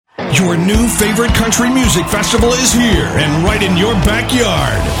Your new favorite country music festival is here and right in your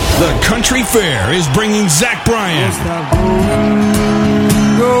backyard. The Country Fair is bringing Zach Bryan,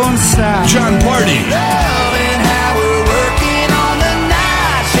 John Party,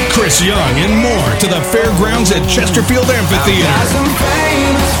 Chris Young, and more to the fairgrounds at Chesterfield Amphitheater.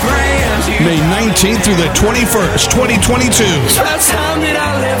 May 19th through the 21st, 2022.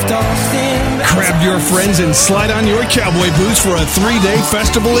 Grab your friends and slide on your cowboy boots for a 3-day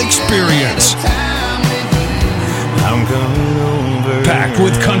festival experience. Packed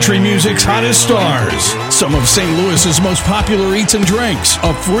with country music's hottest stars, some of St. Louis's most popular eats and drinks,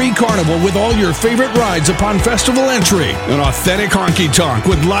 a free carnival with all your favorite rides upon festival entry, an authentic honky-tonk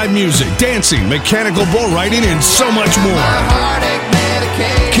with live music, dancing, mechanical bull riding, and so much more.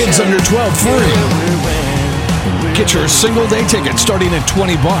 Kids under 12 free. Get your single-day ticket starting at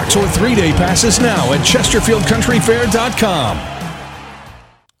 $20 or 3-day passes now at ChesterfieldCountryFair.com.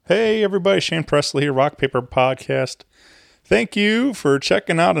 Hey everybody, Shane Presley here, Rock Paper Podcast. Thank you for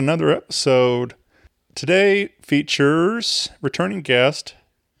checking out another episode. Today features returning guest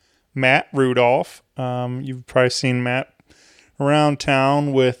Matt Rudolph. You've probably seen Matt around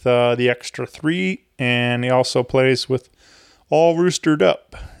town with the Extra 3, and he also plays with All Roostered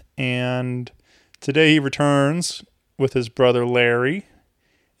Up. And today he returns with his brother Larry,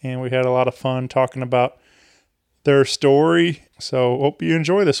 and we had a lot of fun talking about their story. So hope you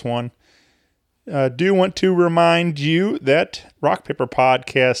enjoy this one. Do want to remind you that Rock Paper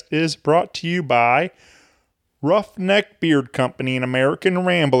Podcast is brought to you by Roughneck Beard Company, an American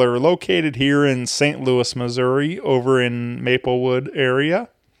Rambler located here in St. Louis, Missouri, over in Maplewood area.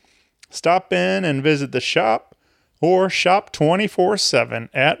 Stop in and visit the shop or shop 24/7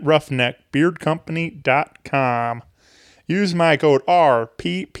 at roughneckbeardcompany.com. Use my code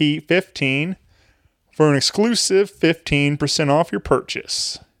RPP15 for an exclusive 15% off your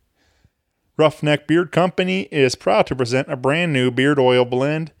purchase. Roughneck Beard Company is proud to present a brand new beard oil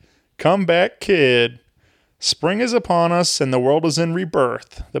blend, Comeback Kid. Spring is upon us and the world is in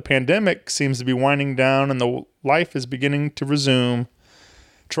rebirth. The pandemic seems to be winding down and the life is beginning to resume.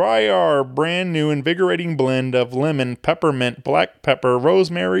 Try our brand new invigorating blend of lemon, peppermint, black pepper,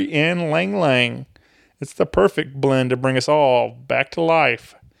 rosemary, and lang lang. It's the perfect blend to bring us all back to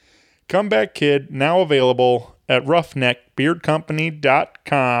life. Comeback Kid, now available at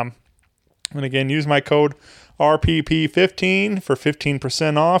roughneckbeardcompany.com. And again, use my code RPP15 for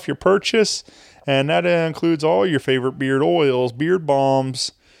 15% off your purchase. And that includes all your favorite beard oils, beard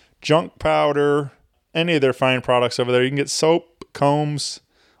balms, junk powder, any of their fine products over there. You can get soap, combs,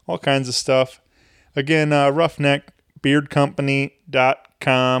 all kinds of stuff. Again,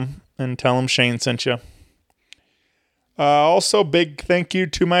 roughneckbeardcompany.com, and tell them Shane sent you. Also, big thank you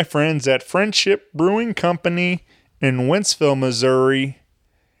to my friends at Friendship Brewing Company in Wentzville, Missouri,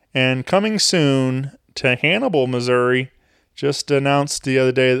 and coming soon to Hannibal, Missouri. Just announced the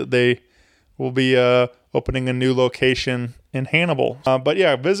other day that they will be opening a new location in Hannibal. But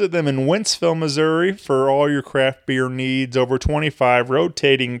yeah, visit them in Wentzville, Missouri for all your craft beer needs. Over 25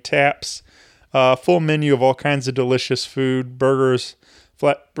 rotating taps, full menu of all kinds of delicious food, burgers,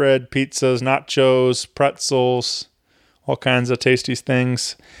 flatbread, pizzas, nachos, pretzels, all kinds of tasty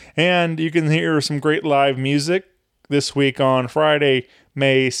things. And you can hear some great live music this week on Friday,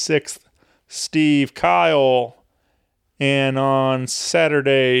 May 6th, Steve Kyle. And on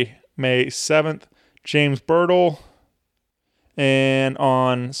Saturday, May 7th, James Birtle. And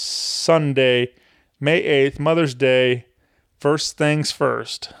on Sunday, May 8th, Mother's Day, First Things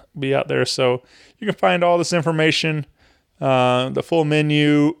First. Be out there. So you can find all this information, the full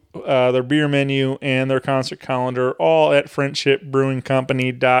menu, their beer menu, and their concert calendar, all at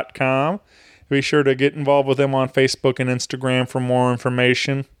friendshipbrewingcompany.com. Be sure to get involved with them on Facebook and Instagram for more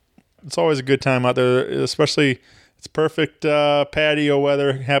information. It's always a good time out there, especially it's perfect patio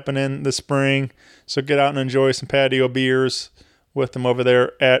weather happening this spring. So get out and enjoy some patio beers with them over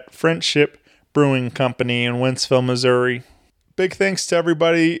there at Friendship Brewing Company in Wentzville, Missouri. Big thanks to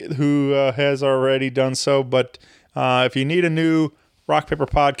everybody who has already done so. But if you need a new Rock Paper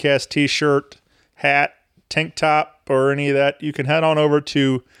Podcast t-shirt, hat, tank top, or any of that, you can head on over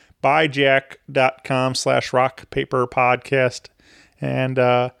to buyjack.com/rockpaperpodcast.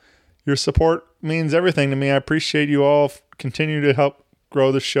 And your support means everything to me. I appreciate you all. Continue to help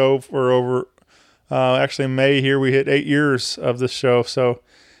grow the show for over, actually in May here, we hit 8 years of this show. So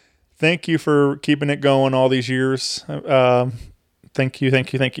thank you for keeping it going all these years. Thank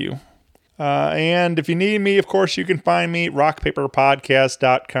you. And if you need me, of course, you can find me at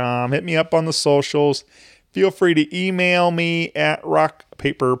rockpaperpodcast.com. Hit me up on the socials. Feel free to email me at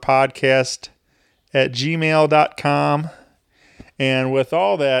rockpaperpodcast@gmail.com. And with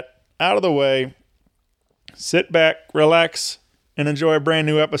all that out of the way, sit back, relax, and enjoy a brand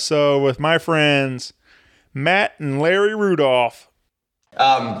new episode with my friends, Matt and Larry Rudolph.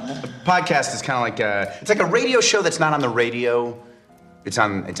 A podcast is kind of like it's like a radio show that's not on the radio. It's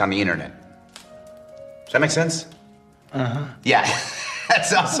on the internet. Does that make sense? Uh-huh. Yeah.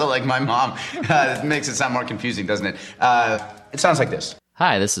 That's also like my mom. It makes it sound more confusing, doesn't it? It sounds like this.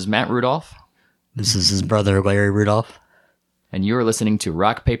 Hi, this is Matt Rudolph. This is his brother, Larry Rudolph. And you are listening to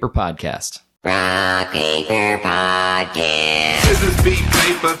Rock Paper Podcast. Rock Paper Podcast. Scissors beat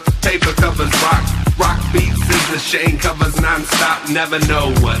paper, paper covers rock. Rock beats scissors, Shane covers non-stop. Never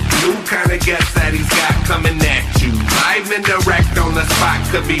know what new kind of guest that he's got coming at you. Live and direct on the spot.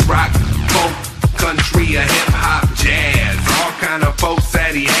 Could be rock, folk, country, or hip-hop, jazz. All kind of folks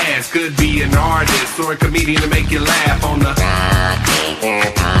that he has. Could be an artist or a comedian to make you laugh on the Rock Paper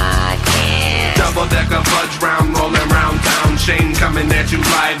Podcast. double-decker fudge round, rolling round town. Shane coming at you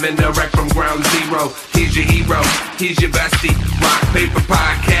live and direct from ground zero. He's your hero, he's your bestie. Rock Paper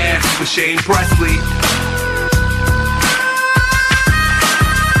Podcast with Shane Presley.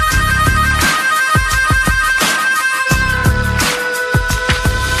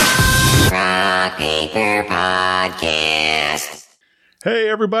 Rock Paper Podcast. Hey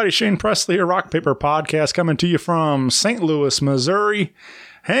everybody, Shane Presley here, Rock Paper Podcast, coming to you from St. Louis, Missouri.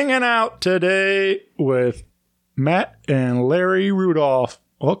 Hanging out today with Matt and Larry Rudolph.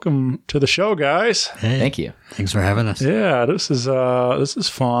 Welcome to the show, guys. Hey, Thank you. thanks for having us. Yeah, this is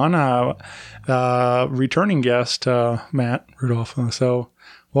fun. Returning guest, Matt Rudolph. So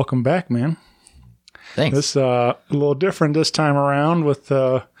welcome back, man. Thanks. This a little different this time around with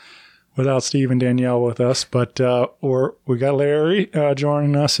without Steve and Danielle with us, but we got Larry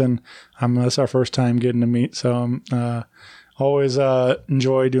joining us, and it's our first time getting to meet. So always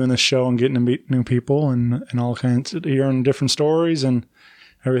enjoy doing this show and getting to meet new people and all kinds of hearing different stories and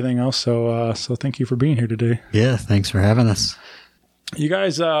everything else. So thank you for being here today. Yeah, thanks for having us. You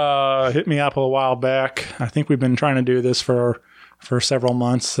guys hit me up a while back. I think we've been trying to do this for several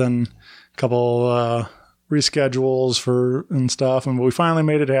months and a couple reschedules and stuff, and we finally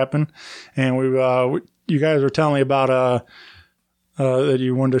made it happen. And you guys were telling me about that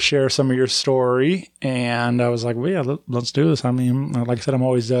you wanted to share some of your story, and I was like, well, yeah, let's do this. I mean, like I said, I'm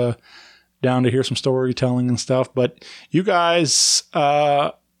always down to hear some storytelling and stuff. But you guys,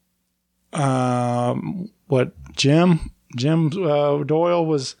 Jim Doyle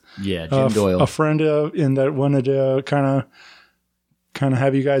was Yeah, Jim Doyle. a friend of, and that wanted to kind of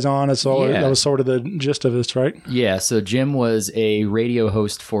have you guys on. So Yeah. that was sort of the gist of this, right? Yeah, so Jim was a radio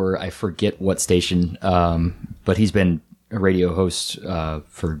host for, I forget what station, but he's been a radio host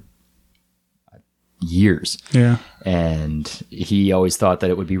for years. Yeah. And he always thought that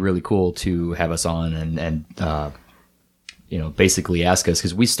it would be really cool to have us on and basically ask us,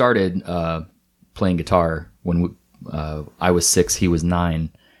 because we started playing guitar when I was 6, he was 9.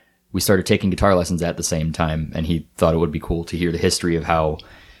 We started taking guitar lessons at the same time, and he thought it would be cool to hear the history of how,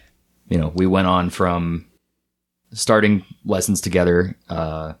 we went on from starting lessons together,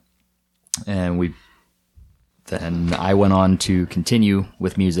 and then I went on to continue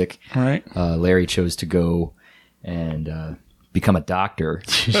with music. All right. Larry chose to go and become a doctor.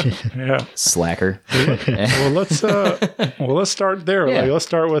 Yeah. Slacker. Well, let's start there. Yeah. Like, let's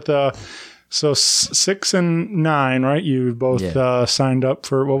start with so 6 and 9, right? You both signed up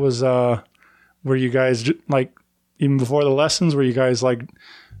for what was were you guys like even before the lessons? Were you guys like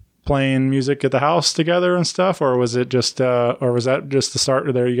playing music at the house together and stuff, or was it just or was that just the start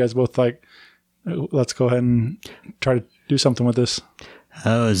of there? You guys both like, let's go ahead and try to do something with this. It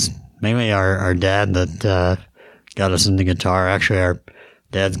was mainly our dad that got us into guitar. Actually, our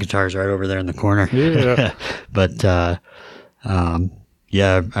dad's guitar is right over there in the corner. Yeah. But I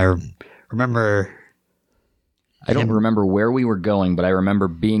remember. I don't remember where we were going, but I remember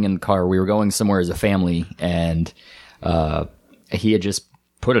being in the car. We were going somewhere as a family, and he had just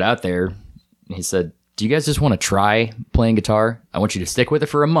put it out there. He said, "Do you guys just want to try playing guitar? I want you to stick with it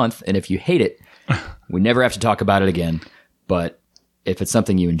for a month, and if you hate it, we never have to talk about it again. But if it's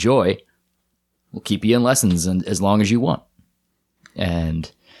something you enjoy, we'll keep you in lessons and as long as you want."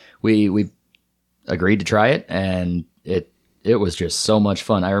 And we agreed to try it, and it was just so much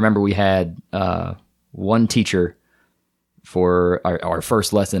fun. I remember we had one teacher for our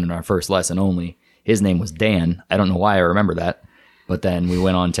first lesson and our first lesson only. His name was Dan. I don't know why I remember that. But then we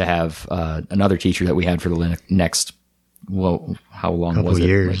went on to have another teacher that we had for the next, how long was it?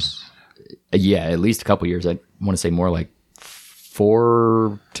 Years. Yeah, at least a couple years. I want to say more like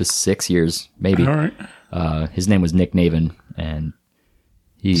 4 to 6 years, maybe. All right. His name was Nick Navin, and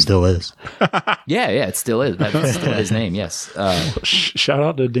He Still is. yeah, it still is. That's still his name. Yes. Shout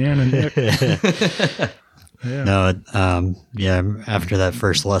out to Dan and Nick. No, after that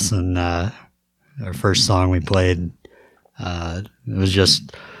first lesson, our first song we played, it was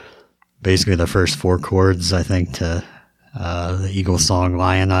just basically the first 4 chords, I think, to the Eagles song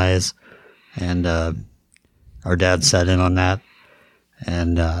Lion Eyes. And our dad sat in on that.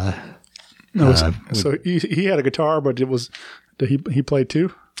 And so he had a guitar, but did he play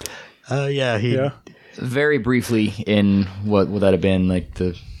too? he Very briefly in what would that have been, like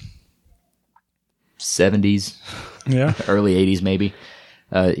the 70s, early 80s maybe.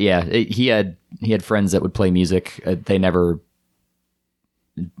 He had friends that would play music. They never,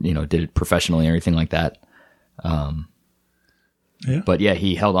 did it professionally or anything like that. But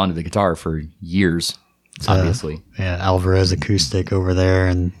he held on to the guitar for years, obviously. Alvarez acoustic over there,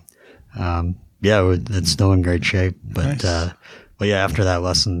 and it's still in great shape. But nice. After that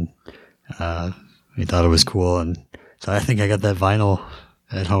lesson, we thought it was cool, and so I think I got that vinyl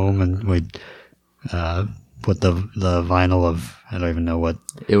at home, and we put the vinyl of, I don't even know what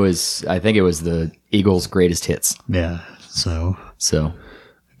it was. I think it was the Eagles' greatest hits. Yeah, so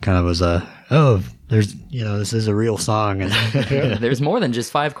kind of was there's this is a real song. There's more than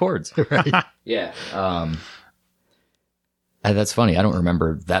just 5 chords. Right. Yeah. That's funny. I don't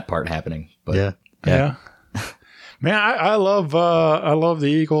remember that part happening. But yeah. Man, I love the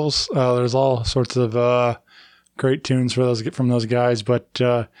Eagles. There's all sorts of great tunes from those guys. But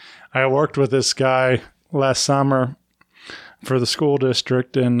I worked with this guy last summer for the school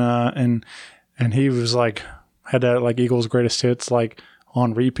district, and he was like had that like Eagles greatest hits like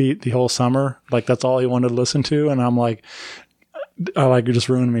on repeat the whole summer. Like that's all he wanted to listen to, and I'm like, you just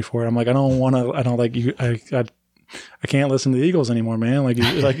ruined me for it. I'm like, I don't want to. I don't like you. I can't listen to the Eagles anymore, man. Like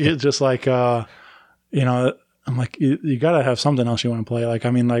it's just like I'm like you gotta have something else you want to play. Like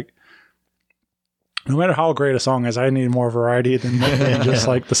I mean, like no matter how great a song is, I need more variety than just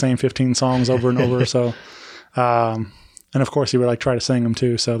like the same 15 songs over and over. So, and of course he would like try to sing them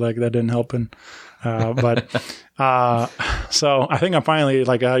too. So like that didn't help. And so I think I'm finally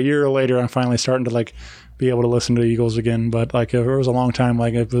like a year later, I'm finally starting to like be able to listen to the Eagles again. But like it was a long time.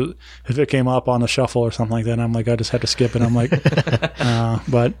 Like if it came up on the shuffle or something like that, I'm like I just had to skip it. I'm like,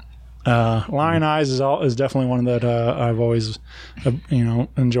 Lion Eyes is definitely one that I've always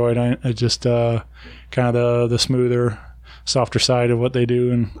enjoyed. I just kind of the smoother, softer side of what they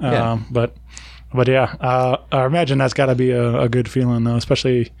do, and but I imagine that's got to be a good feeling though,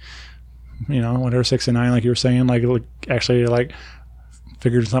 especially when they're 6 and 9, like you were saying, like actually like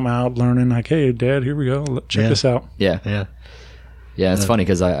figured something out, learning like, hey, Dad, here we go, check this out. Yeah. It's funny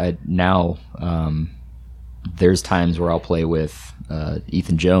because I now there's times where I'll play with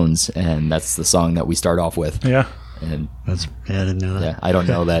Ethan Jones, and that's the song that we start off with. Yeah. And I didn't know that. Yeah, I don't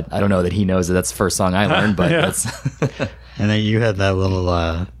know that he knows that that's the first song I learned, but that's. And then you had that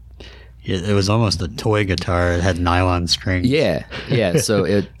little. It was almost a toy guitar. It had nylon strings. Yeah. So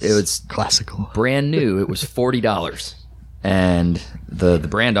it was classical, brand new. It was $40, and the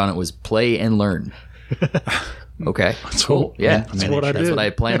brand on it was Play and Learn. Okay, that's cool. Yeah, that's what I did. That's what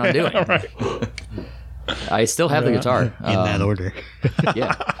I plan on doing. Right. I still have the guitar in that order.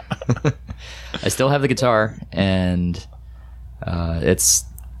 Yeah, I still have the guitar, and it's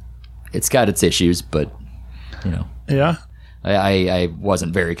got its issues, but Yeah. I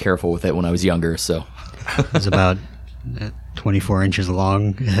wasn't very careful with it when I was younger, so it was about 24 inches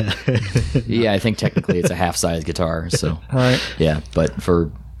long. Yeah, I think technically it's a half-size guitar, so right. Yeah, but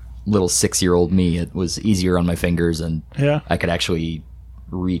for little 6-year-old me, it was easier on my fingers, and I could actually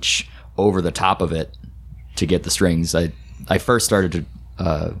reach over the top of it to get the strings. I first started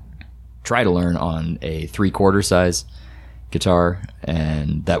to try to learn on a 3/4 size guitar,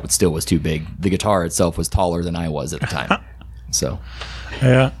 and that still was too big. The guitar itself was taller than I was at the time. So,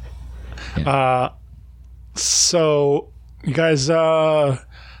 yeah. So you guys doing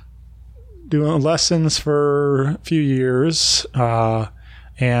lessons for a few years,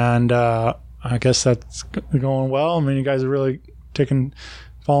 and I guess that's going well. I mean, you guys are really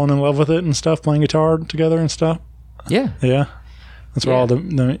falling in love with it and stuff, playing guitar together and stuff. Yeah. That's where all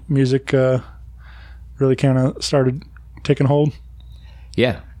the music really kind of started taking hold.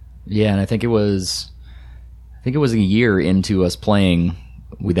 Yeah, and I think it was a year into us playing,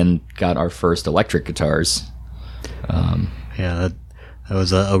 we then got our first electric guitars. That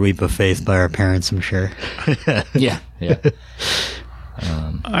was a leap of faith by our parents, I'm sure. Yeah.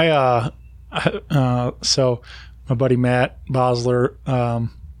 So my buddy Matt Bosler,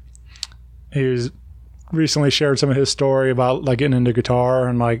 he was recently shared some of his story about like getting into guitar,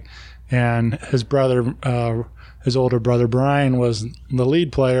 and his brother his older brother Brian was the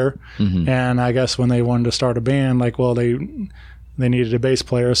lead player, and I guess when they wanted to start a band, like, well, they needed a bass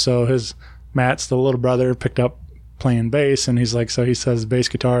player, so Matt's the little brother picked up playing bass, and he's like, so he says bass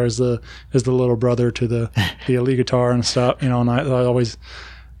guitar is the little brother to the elite guitar and stuff, and I always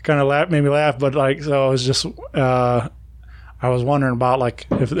kind of made me laugh, but like, so I was just I was wondering about like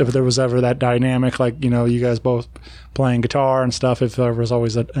if there was ever that dynamic, like, you guys both playing guitar and stuff, if there was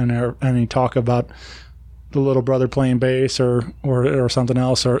always any talk about the little brother playing bass or something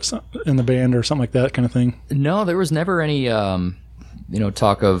else or in the band or something like that kind of thing. No, there was never any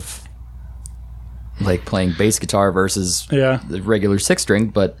talk of like playing bass guitar versus the regular 6-string,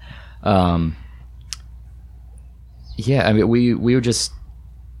 but I mean we were just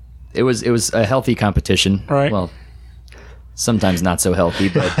it was a healthy competition, right? Well, sometimes not so healthy,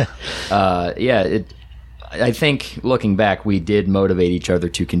 but I think looking back, we did motivate each other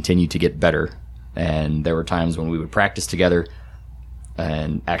to continue to get better, and there were times when we would practice together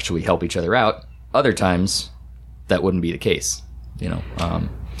and actually help each other out. Other times that wouldn't be the case, Yeah,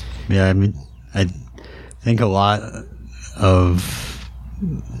 I mean, I think a lot of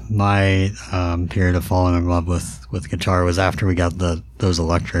my period of falling in love with guitar was after we got those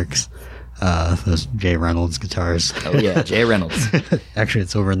electrics, those Jay Reynolds guitars. Oh yeah, Jay Reynolds. Actually,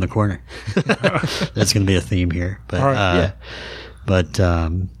 it's over in the corner. That's going to be a theme here. But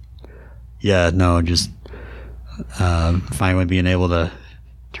just finally being able to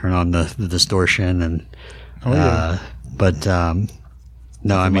turn on the distortion and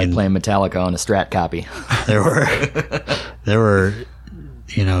no, I mean, like playing Metallica on a Strat copy. There were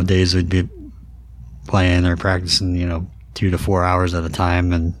days we'd be playing or practicing 2 to 4 hours at a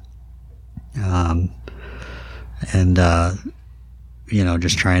time, and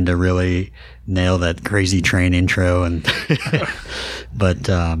just trying to really nail that Crazy Train intro, and but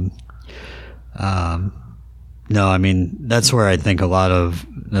no, I mean, that's where I think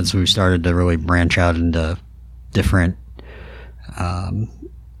that's where we started to really branch out into different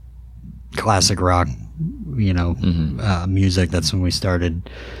classic rock music. That's when we started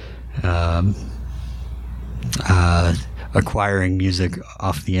acquiring music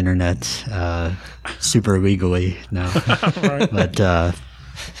off the internet super legally now. But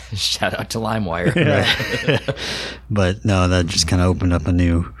shout out to LimeWire. Right. But no, that just kind of opened up a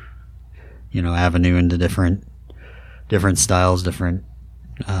new avenue into different styles, different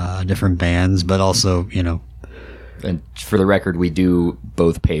bands, but also and for the record, we do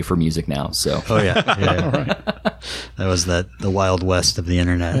both pay for music now, so. Oh yeah. Right. That was the Wild West of the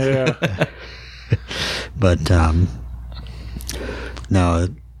internet. Yeah. But no,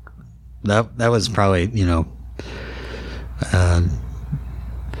 that was probably I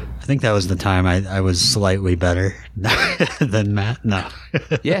think that was the time I was slightly better than Matt. No.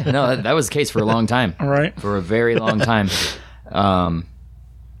 Yeah, no, that was the case for a long time. Right. For a very long time.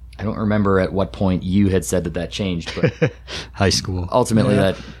 I don't remember at what point you had said that changed, but high school. Ultimately,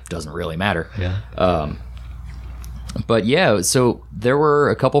 that doesn't really matter. Yeah. But yeah, so there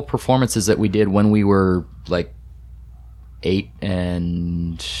were a couple performances that we did when we were like 8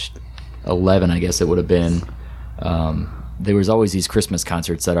 and 11, I guess it would have been. There was always these Christmas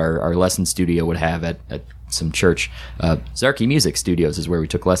concerts that our lesson studio would have at some church. Zarky Music Studios is where we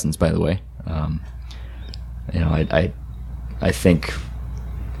took lessons, by the way. I think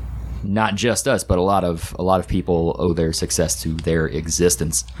not just us, but a lot of people owe their success to their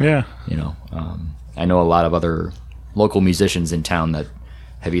existence. Yeah. I know a lot of other local musicians in town that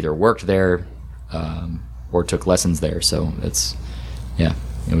have either worked there or took lessons there. So it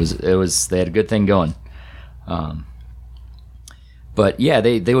was they had a good thing going. But yeah,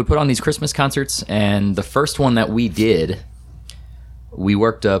 they would put on these Christmas concerts, and the first one that we did, we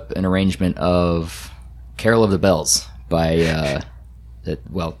worked up an arrangement of Carol of the Bells by it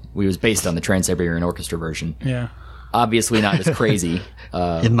was based on the Trans-Siberian Orchestra version. Yeah. Obviously not as crazy.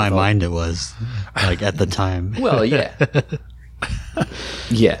 In my mind, it was, like, at the time. Well, yeah.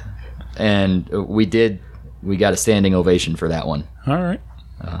 Yeah. And we got a standing ovation for that one. All right.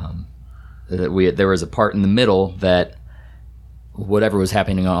 There was a part in the middle that whatever was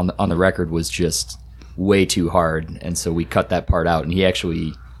happening on the record was just way too hard, and so we cut that part out, and he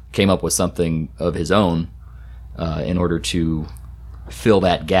actually came up with something of his own in order to fill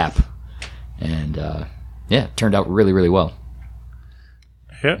that gap, and it turned out really, really well.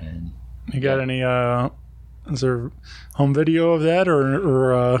 Yeah. You got any is there home video of that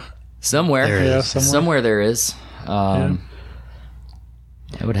or somewhere somewhere there is. I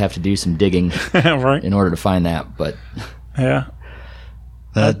would have to do some digging right. in order to find that, but yeah.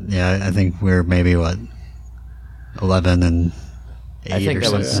 I think we're maybe 11 and I think or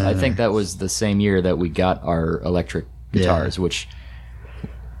that was. something. I think that was the same year that we got our electric guitars, which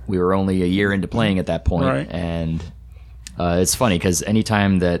we were only a year into playing at that point. Right. And it's funny because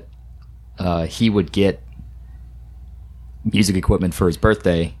anytime that he would get music equipment for his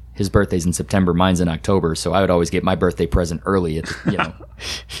birthday. His birthday's in September, mine's in October, so I would always get my birthday present early,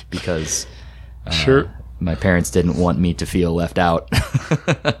 because Sure. my parents didn't want me to feel left out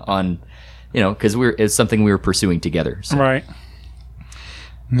on, because it's something we were pursuing together. So. Right.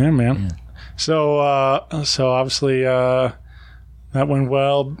 Yeah, man. Yeah. So obviously that went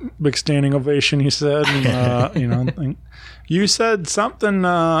well. Big standing ovation, he said. And, you said something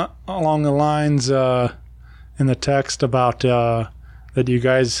along the lines in the text about that you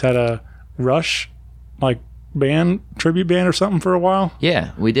guys had a Rush band, tribute band or something for a while.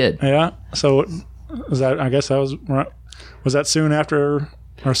 Yeah, we did. Yeah. So was that? I guess that was that soon after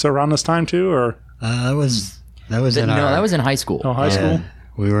or so around this time too, or that was that was in high school. Oh, high school.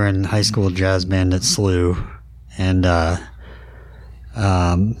 We were in high school jazz band at SLU, and how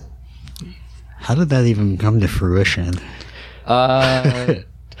did that even come to fruition?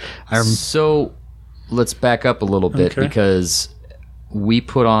 So let's back up a little bit because we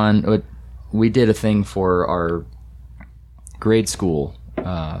did a thing for our grade school.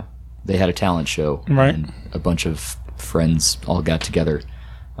 They had a talent show, right? And a bunch of friends all got together,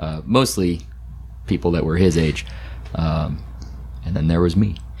 mostly people that were his age, and then there was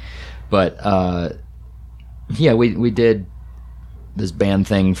me. But we did this band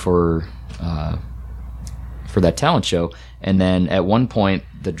thing for that talent show, and then at one point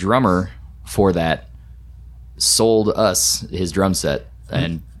the drummer for that sold us his drum set,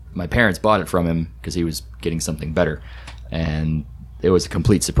 and my parents bought it from him because he was getting something better, and it was a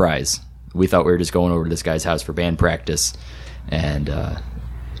complete surprise. We thought we were just going over to this guy's house for band practice, and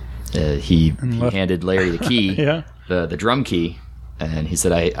he handed Larry the key, the drum key, and he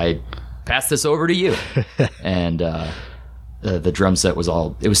said, I passed this over to you. And the drum set was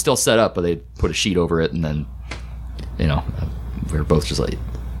still set up, but they put a sheet over it, and then we were both just like,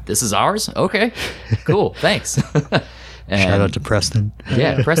 this is ours? Okay, cool, thanks. Shout out to Preston.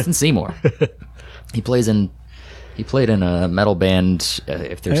 Yeah, Preston Seymour. He played in a metal band,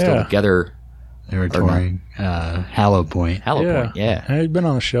 if they're still together. They were touring Hallow Point. Point, yeah. Hey, you've been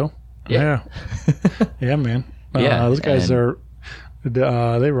on the show. Yeah. Yeah, man. Yeah, those guys are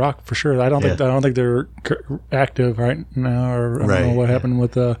they rock for sure. I don't think they're active right now, or I don't know what happened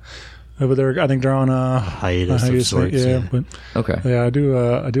with over there. I think they're on a hiatus of sorts. Yeah, but okay. I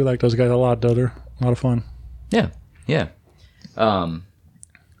do like those guys a lot though. They're a lot of fun. Yeah.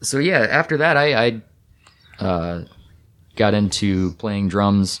 So yeah, after that I got into playing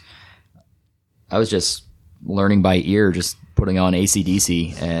drums. I was just learning by ear, just putting on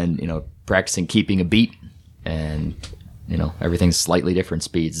AC/DC and practicing keeping a beat, and everything's slightly different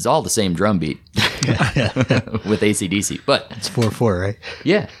speeds. It's all the same drum beat with AC/DC, but it's 4/4, right?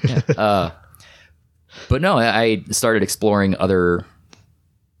 Yeah. But no, I started exploring other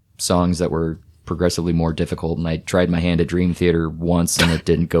songs that were progressively more difficult, and I tried my hand at Dream Theater once, and it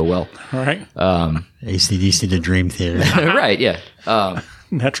didn't go well. All right. AC/DC to Dream Theater. Right, yeah.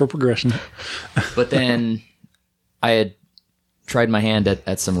 Natural progression. But then I had tried my hand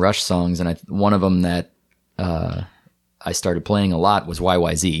at some Rush songs, and one of them that I started playing a lot was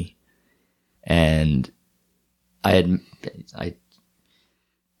YYZ. And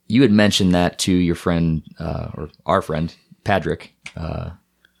you had mentioned that to your friend, or our friend, Patrick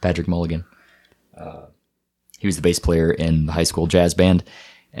Mulligan. He was the bass player in the high school jazz band,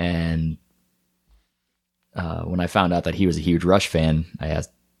 and when I found out that he was a huge Rush fan, I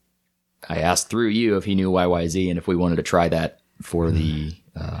asked through you if he knew YYZ and if we wanted to try that for the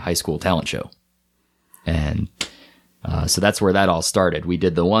high school talent show. And so that's where that all started. We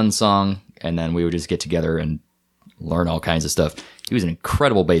did the one song, and then we would just get together and learn all kinds of stuff. He was an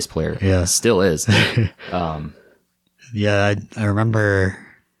incredible bass player. Yeah. Still is. Yeah, I remember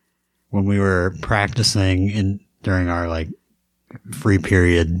when we were practicing during our free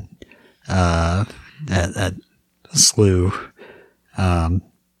period at SLU. I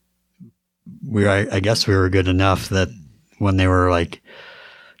guess we were good enough that when they were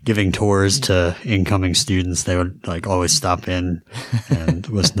giving tours to incoming students, they would always stop in and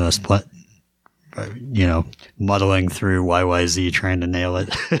listen to us play, muddling through YYZ trying to nail it.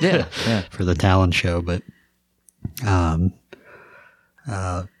 Yeah. For the talent show. But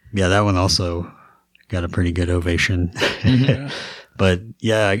that one also got a pretty good ovation. Mm-hmm. But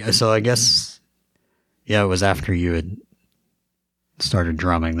so I guess it was after you had started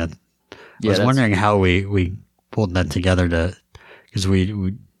drumming that I was wondering how we pulled that together because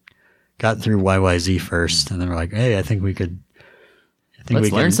we got through YYZ first, and then we're like, hey, I think we could think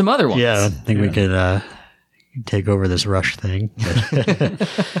Let's learn some other ones. Yeah, I think we could take over this Rush thing.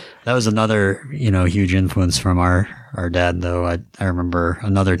 That was another, huge influence from our dad, though. I remember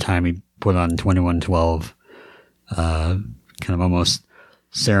another time he put on 2112, kind of almost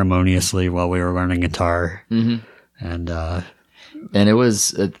ceremoniously while we were learning guitar. Mm-hmm. And it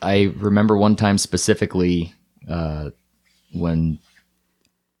was, I remember one time specifically when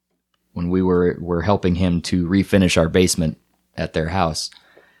we were helping him to refinish our basement at their house,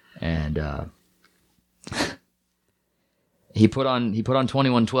 and he put on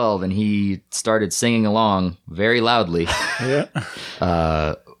 2112 and he started singing along very loudly. Yeah.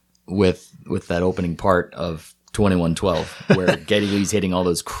 With that opening part of 2112 where Geddy Lee's hitting all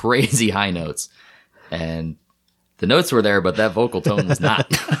those crazy high notes, and the notes were there, but that vocal tone was not.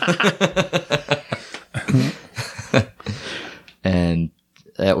 And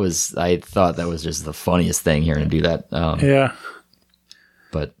I thought that was just the funniest thing, hearing him do that. Yeah.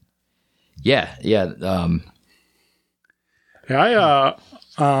 But yeah.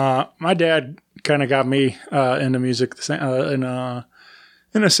 My dad kind of got me into music in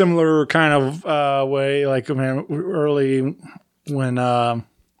a similar kind of way. Like, early when I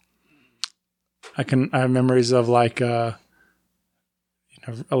have memories of like a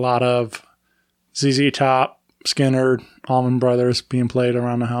lot of ZZ Top, Skinner, Allman Brothers being played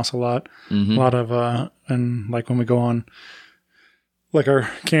around the house a lot. Mm-hmm. A lot of and like when we go on like our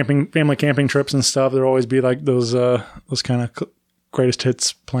family camping trips and stuff, there'll always be like those kind of greatest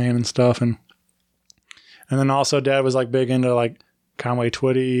hits playing and stuff, and then also Dad was like big into like Conway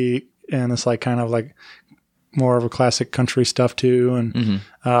Twitty, and it's like kind of like more of a classic country stuff too, and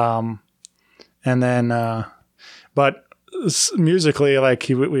Mm-hmm. And then but musically, like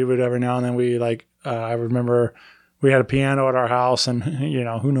we would every now and then we like I remember we had a piano at our house, and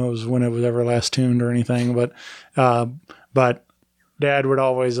who knows when it was ever last tuned or anything, but Dad would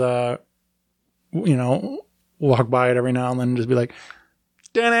always walk by it every now and then and just be like,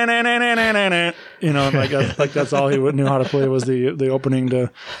 like that's all he knew how to play was the opening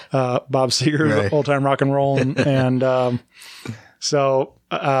to Bob Seger's Old Time Rock and Roll, and so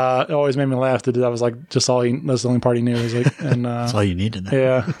it always made me laugh that was like just that's the only part he knew. Was like, and that's all you needed.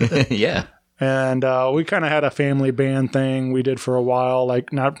 Yeah. Yeah. And we kind of had a family band thing we did for a while,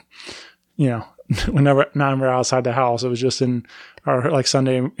 like not never outside the house. It was just in our like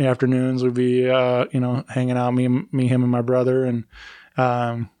Sunday afternoons. We'd be hanging out, me, him, and my brother, and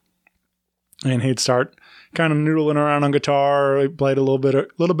he'd start kind of noodling around on guitar. He played a little bit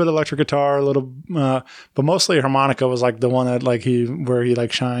electric guitar, but mostly harmonica was like the one that like he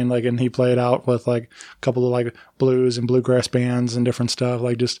shined, like, and he played out with like a couple of like blues and bluegrass bands and different stuff.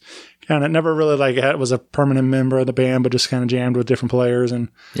 Like just kind of never really like was a permanent member of the band, but just kind of jammed with different players. And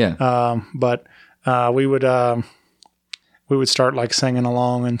but we would start like singing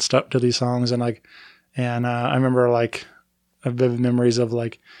along and stuff to these songs, and I remember like I have vivid memories of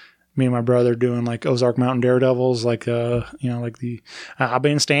like me and my brother doing like Ozark Mountain Daredevils, like like the I've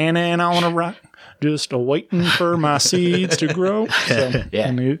been standing on a rock just waiting for my seeds to grow. So, yeah.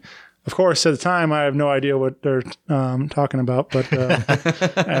 And of course, at the time, I have no idea what they're talking about, but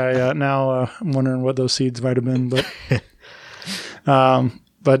now I'm wondering what those seeds might have been. But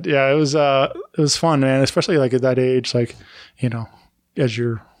yeah, it was fun, man. Especially like at that age, like as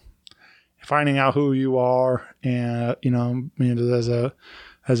you're finding out who you are, and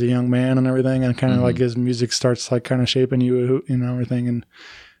as a young man and everything, and kind of like as music starts like kind of shaping you, everything, and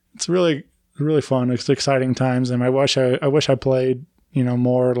it's really, really fun. It's exciting times, and I wish I played,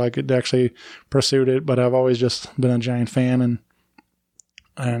 more, like it actually pursued it, but I've always just been a giant fan,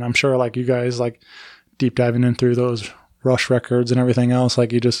 and I'm sure like you guys like deep diving in through those Rush records and everything else,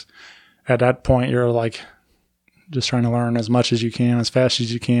 like you just at that point you're like just trying to learn as much as you can, as fast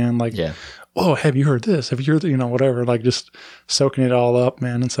as you can, like oh, have you heard this? Have you heard, whatever, like just soaking it all up,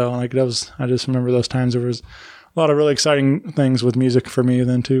 man. And so like I just remember those times there was a lot of really exciting things with music for me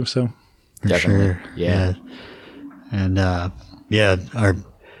then too. So Definitely. Sure. Yeah. And I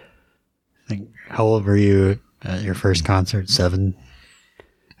think, how old were you at your first concert? 7?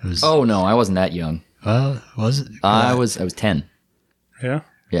 It was. Oh no, I wasn't that young. Was it? I was 10. yeah.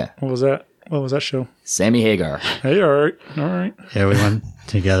 Yeah. What was that show? Sammy Hagar. Hey, all right. Yeah, we went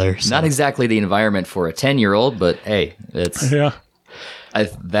together. So. Not exactly the environment for a 10-year-old, but hey, it's Yeah,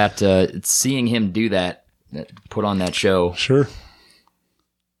 seeing him do that, put on that show, sure.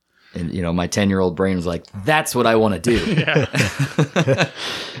 and my 10-year-old brain was like, that's what I want to do. Yeah.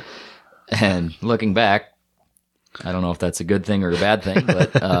 And looking back, I don't know if that's a good thing or a bad thing,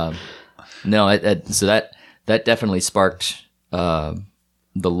 but no, so that definitely sparked the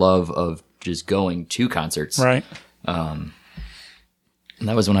love of just going to concerts. Right. And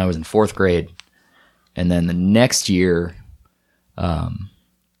that was when I was in 4th grade. And then the next year, one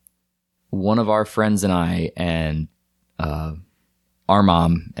of our friends and I and our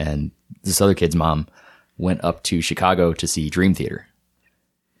mom and this other kid's mom went up to Chicago to see Dream Theater.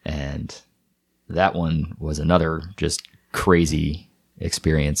 And that one was another just crazy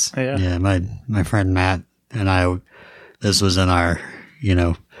experience. Yeah, my friend Matt and I, this was in our,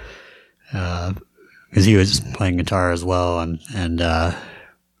 because he was playing guitar as well, and in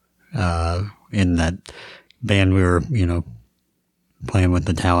that band we were, playing with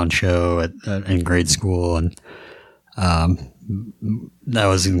the talent show in grade school, and that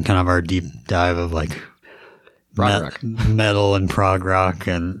was in kind of our deep dive of like Rock. metal and prog rock,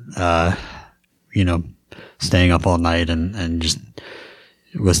 and staying up all night and just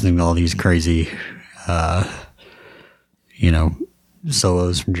listening to all these crazy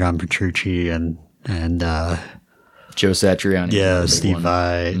solos from John Petrucci and Joe Satriani. yeah, Steve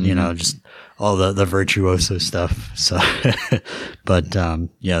Vai, just all the virtuoso stuff. So, but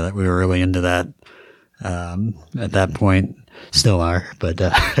that we were really into that at that point. Still are, but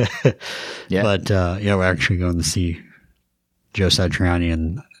Yeah. But we're actually going to see Joe Satriani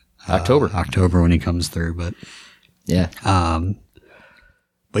in October when he comes through. But Yeah.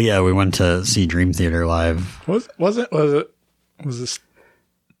 but yeah, we went to see Dream Theater live. Was it like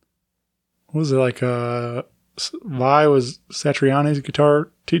Vi was Satriani's guitar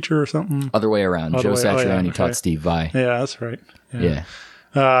teacher or something? Other way around. Other Joe way- oh, yeah, Satriani okay. taught Steve Vai. Yeah, that's right. Yeah.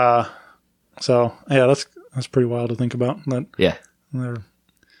 So yeah, that's pretty wild to think about. That Yeah.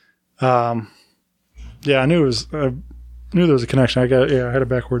 yeah, I knew there was a connection. I had it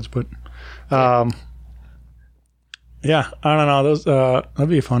backwards, but yeah, I don't know. Those that'd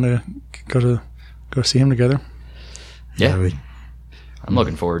be fun to go see him together. Yeah. I'm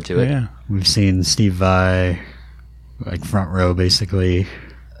looking forward to it. Yeah, We've seen Steve Vai like front row basically.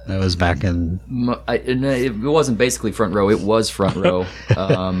 That was back in It wasn't basically front row. It was front row.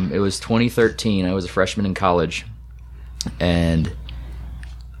 It was 2013. I was a freshman in college. And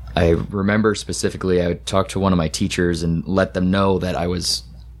I remember specifically, I would talk to one of my teachers and let them know that I was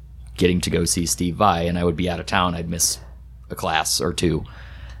getting to go see Steve Vai, and I would be out of town. I'd miss a class or two.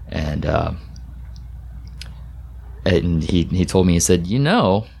 And he told me, he said, you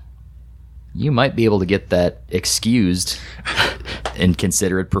might be able to get that excused and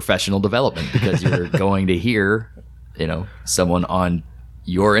consider it professional development because you're going to hear, someone on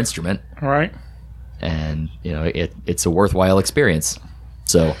your instrument, all right. and it's a worthwhile experience.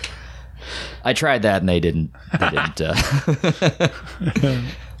 So I tried that, and they didn't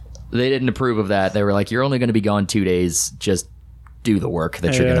they didn't approve of that. They were like, "You're only going to be gone 2 days. Just do the work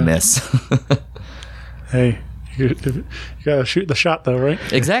that you're going to miss." Hey, you gotta shoot the shot though, right?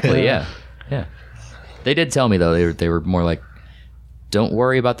 Exactly. Yeah. They did tell me though. They were more like, "Don't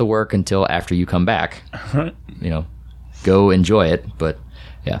worry about the work until after you come back. Right. Go enjoy it." But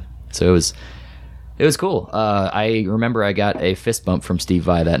yeah, so it was cool. I remember I got a fist bump from Steve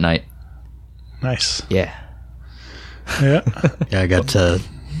Vai that night. Nice. Yeah. Yeah. I got to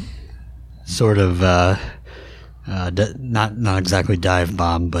sort of not exactly dive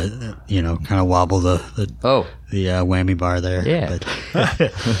bomb, but kind of wobble the whammy bar there. Yeah. But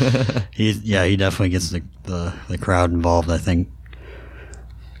he definitely gets the crowd involved. I think,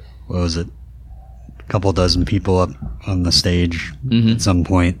 what was it, a couple dozen people up on the stage at some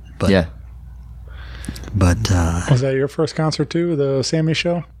point. But Yeah. But Was that your first concert too? The Sammy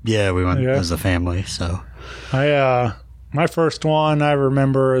show? yeah, we went Yeah. as a family. So My first one I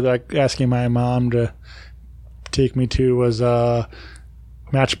remember like asking my mom to take me to was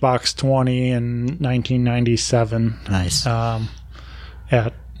Matchbox 20 in 1997 nice. at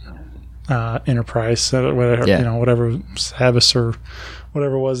Enterprise, whatever, Yeah. whatever Sabbath or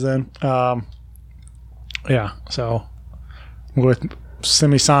whatever it was then. So with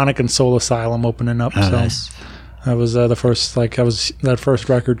Semisonic and Soul Asylum opening up. Oh, So nice. that was the first, that first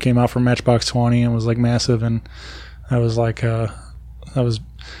record came out from Matchbox 20 and was like massive, and that was that was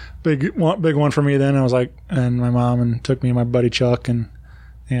big one for me then. I was like, and my mom took me and my buddy Chuck, and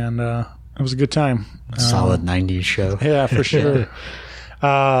it was a good time. Solid 90s show. Yeah, for sure.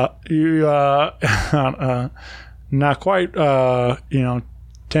 Not quite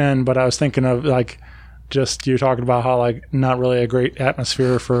 10, but I was thinking of like, just you're talking about how like not really a great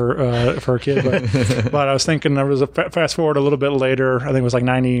atmosphere for a kid, but I was thinking there was a fast forward a little bit later. I think it was like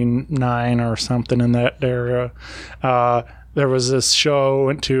 99 or something in that area. There was this show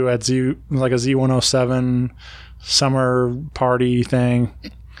went to at like a Z107 summer party thing,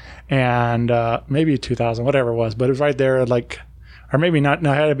 and maybe 2000, whatever it was, but it was right there like, or maybe not.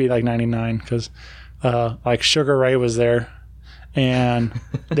 No, it had to be like 99 because like Sugar Ray was there. and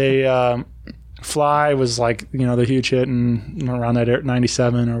they Fly was like, you know, the huge hit in around that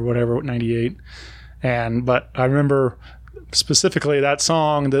 97 or whatever, 98. But I remember specifically that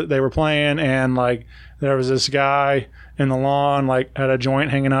song that they were playing, and like there was this guy in the lawn, like had a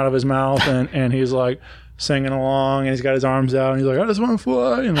joint hanging out of his mouth, and he's like singing along, and he's got his arms out, and he's like, I just want to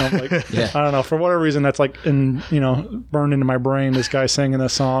fly. And I'm like, I don't know, for whatever reason, that's like burned into my brain, this guy singing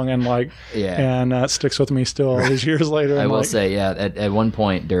this song, and like, and that sticks with me still all these years later. I will say, at one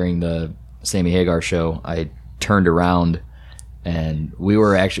point during the Sammy Hagar show, I turned around, and we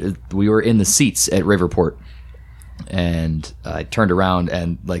were in the seats at Riverport, and I turned around,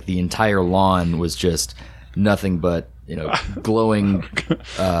 and like the entire lawn was just nothing but, you know, glowing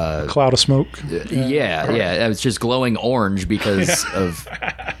cloud of smoke. Yeah. It was just glowing orange because of,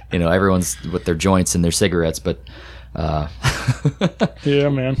 you know, everyone's with their joints and their cigarettes. But yeah,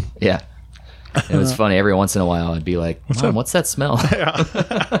 man. Yeah, it was funny. Every once in a while, I'd be like, Mom, what's that smell?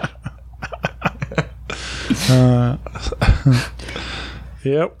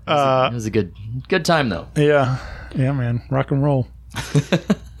 Yep. It was a good time though. Yeah, man. Rock and roll.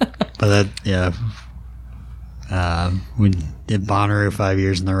 But we did Bonnaroo 5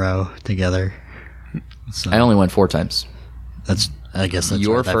 years in a row together. So I only went 4 times. I guess that's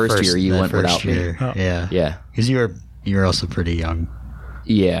your right, first year. You went without year. me. Yeah. Because you were also pretty young.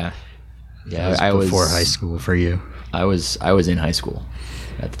 Yeah. I was before high school for you. I was in high school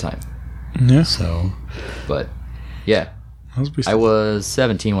at the time. Yeah. So, but yeah, I was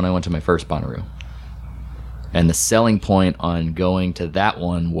 17 when I went to my first Bonnaroo, and the selling point on going to that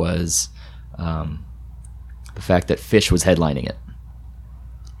one was the fact that Fish was headlining it.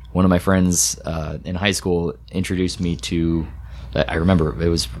 One of my friends in high school introduced me to. I remember it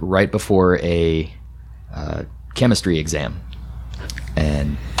was right before a chemistry exam,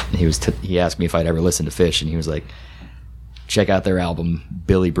 and he asked me if I'd ever listened to Fish, and he was like, check out their album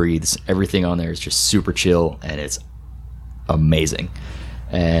Billy Breathes. Everything on there is just super chill, and it's amazing.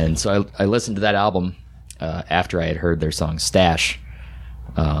 And so I listened to that album after I had heard their song Stash,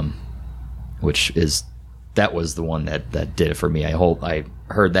 that was the one that did it for me. I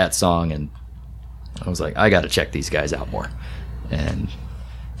heard that song, and I was like, I got to check these guys out more. And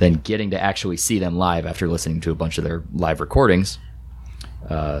then getting to actually see them live after listening to a bunch of their live recordings,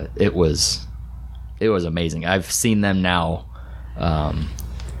 it was amazing. I've seen them now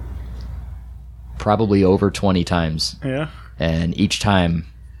probably over 20 times. Yeah. And each time,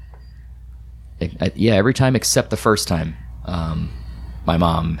 every time except the first time, my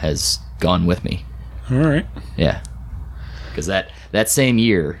mom has gone with me. All right. Yeah. Because that same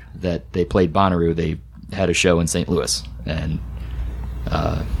year that they played Bonnaroo, they had a show in St. Louis, and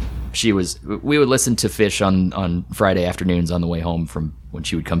we would listen to Fish on Friday afternoons on the way home from when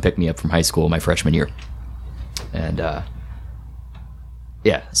she would come pick me up from high school my freshman year. And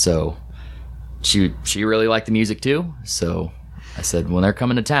so she really liked the music too. So I said, when they're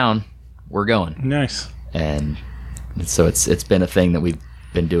coming to town, we're going. Nice. And so it's been a thing that we've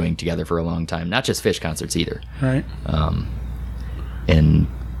been doing together for a long time. Not just Fish concerts either. Right. And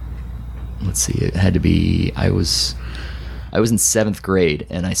let's see, it had to be, I was in 7th grade,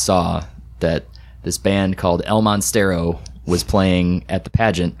 and I saw that this band called El Monstero was playing at the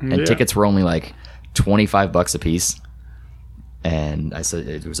pageant, and tickets were only like $25 a piece. And I said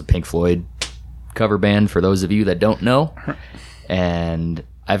it was a Pink Floyd cover band, for those of you that don't know. And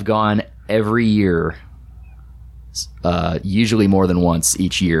I've gone every year, usually more than once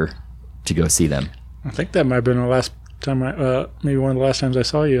each year, to go see them. I think that might have been the last time maybe one of the last times I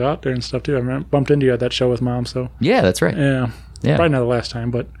saw you out there and stuff too. I bumped into you at that show with Mom. So yeah, that's right. Yeah. Probably not the last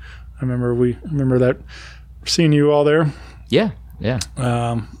time, but I remember that seeing you all there. Yeah.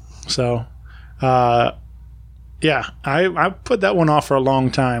 I put that one off for a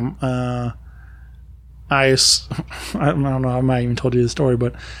long time. I don't know, I might have even told you the story,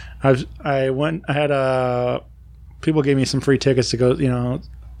 but people gave me some free tickets to go,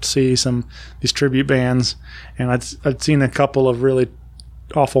 see these tribute bands, and I'd seen a couple of really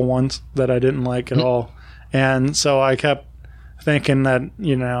awful ones that I didn't like at all. And so I kept thinking that,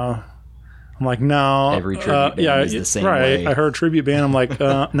 I'm like, no. Every tribute band is the same way. I heard tribute band. I'm like,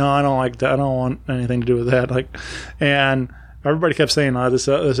 no, I don't like that. I don't want anything to do with that. And everybody kept saying, this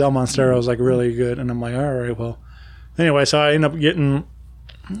El Monstero is like really good. And I'm like, all right, well. Anyway, so I ended up getting,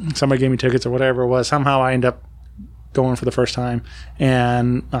 somebody gave me tickets or whatever it was. Somehow I ended up going for the first time.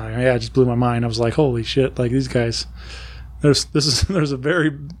 And it just blew my mind. I was like, holy shit, like these guys, there's a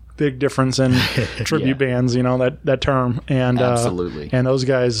very big difference in tribute bands, that term, and absolutely, and those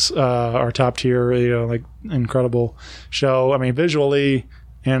guys are top tier, like incredible show. I mean, visually,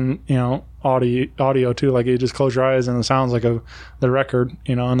 and audio too. Like you just close your eyes and it sounds like the record,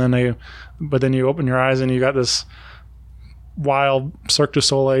 and then you open your eyes and you got this wild Cirque du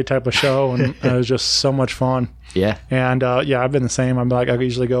Soleil type of show, and it was just so much fun. Yeah. And I've been the same. I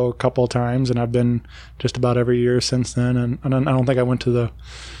usually go a couple of times, and I've been just about every year since then. And I don't think I went to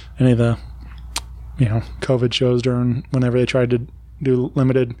any of the COVID shows during whenever they tried to do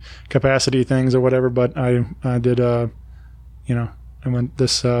limited capacity things or whatever. But I did I went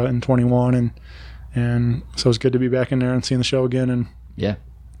this in 21, and so it's good to be back in there and seeing the show again. And yeah.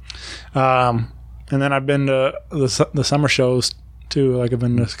 And then I've been to the summer shows too. Like I've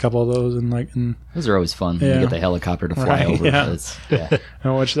been to a couple of those, and those are always fun. Yeah. You get the helicopter to fly over. Yeah.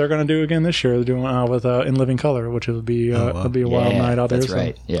 And which they're going to do again this year. They're doing with In Living Color, which will be it'll be a wild night out there. That's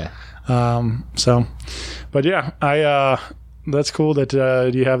right. Yeah. But yeah, that's cool that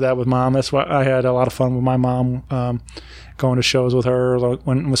you have that with Mom. That's why I had a lot of fun with my mom going to shows with her.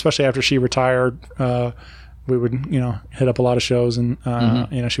 Especially after she retired, we would hit up a lot of shows, and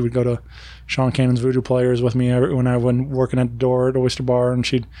she would go to Sean Cannon's Voodoo Players with me when I went working at the door at Oyster Bar, and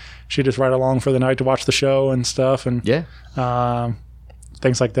she'd just ride along for the night to watch the show and stuff, and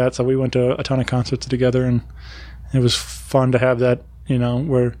things like that. So we went to a ton of concerts together, and it was fun to have that,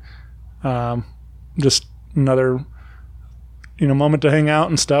 where just another moment to hang out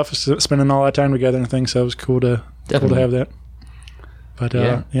and stuff, spending all that time together and things. So it was cool to have that. But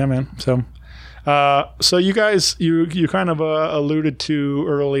yeah, man. So you guys, you kind of alluded to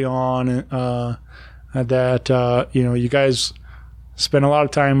early on that you guys spent a lot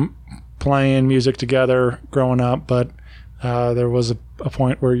of time playing music together growing up, but there was a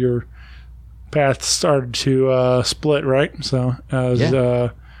point where your paths started to split, right? So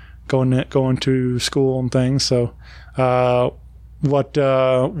going to school and things. So what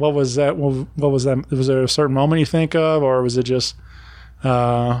was that? What was that? Was there a certain moment you think of, or was it just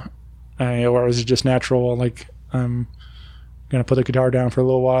or was it just natural, like I'm going to put the guitar down for a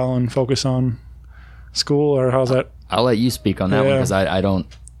little while and focus on school, or how's that? I'll let you speak on that one, because I don't...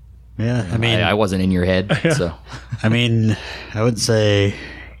 Yeah, I mean... I wasn't in your head, so... I mean, I would say,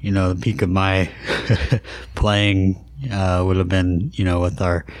 the peak of my playing would have been, with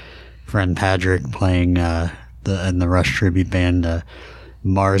our friend Patrick playing in the Rush tribute band.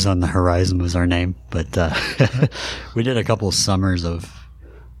 Mars on the Horizon was our name, but we did a couple of summers of,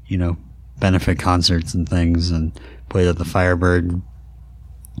 benefit concerts and things, and played at the Firebird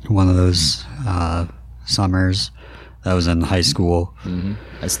one of those summers. That was in high school. Mm-hmm.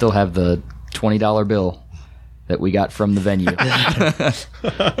 I still have the $20 bill that we got from the venue. That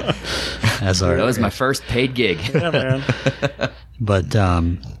was my first paid gig. Yeah, man. But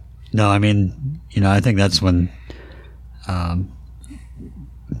no, I mean, I think that's when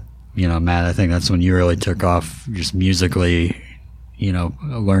Matt, I think that's when you really took off just musically,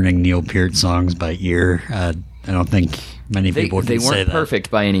 learning Neil Peart songs by ear. I don't think many people can say that. They weren't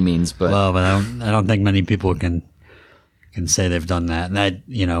perfect by any means, but... Well, but I don't think many people can say they've done that. And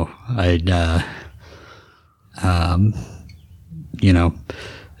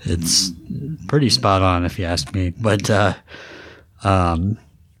it's pretty spot on if you ask me. But,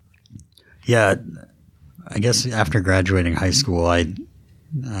 yeah, I guess after graduating high school,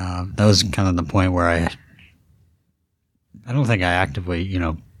 that was kind of the point where I don't think I actively,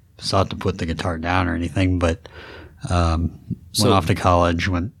 sought to put the guitar down or anything, but went off to college,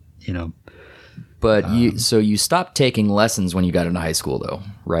 But you stopped taking lessons when you got into high school, though,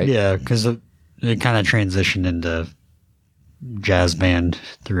 right? Yeah, because it kind of transitioned into jazz band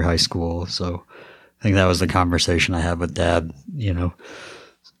through high school. So I think that was the conversation I had with Dad,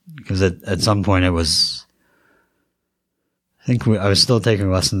 because at some point it was... I think I was still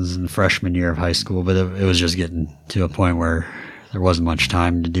taking lessons in freshman year of high school, but it was just getting to a point where there wasn't much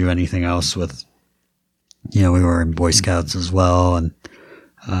time to do anything else with, we were in Boy Scouts as well, and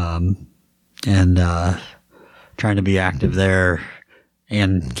trying to be active there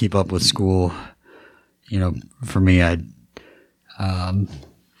and keep up with school. For me, I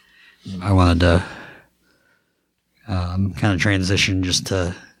wanted to kind of transition just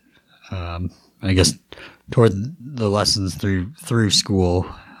to, I guess, toward the lessons through school,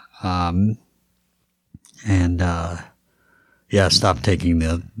 stopped taking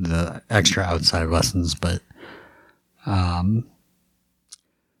the extra outside lessons. But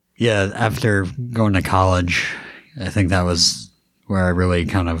after going to college, I think that was where I really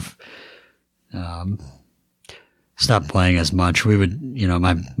kind of stopped playing as much. We would,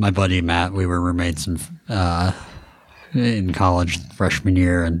 my buddy Matt, we were roommates in college freshman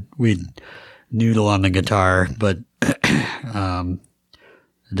year, and we'd noodle on the guitar, but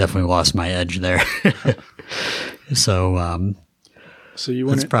definitely lost my edge there. So So you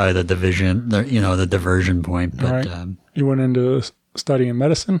went. That's probably the diversion point. But right. You went into studying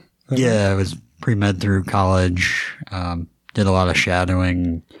medicine. Yeah, I was pre-med through college. Did a lot of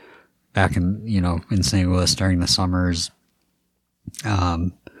shadowing back in St. Louis during the summers.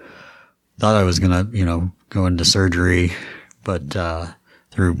 Thought I was gonna go into surgery, but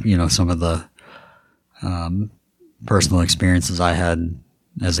through some of the personal experiences I had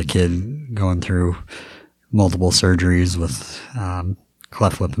as a kid, going through multiple surgeries with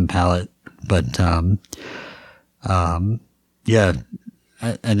cleft lip and palate, but yeah,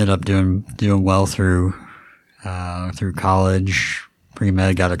 I ended up doing well through college.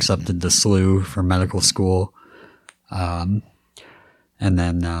 Pre-med, got accepted to SLU for medical school, and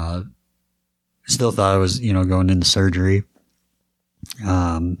then still thought I was going into surgery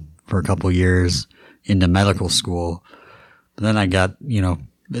for a couple of years into medical school. But then I got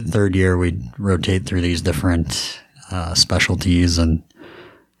the third year we'd rotate through these different specialties and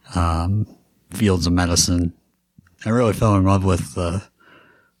fields of medicine. I really fell in love with the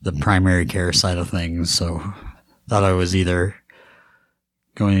primary care side of things, so thought I was either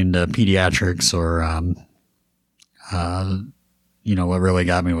going into pediatrics or what really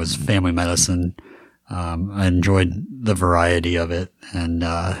got me was family medicine. I enjoyed the variety of it and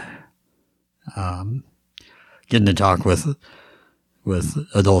getting to talk with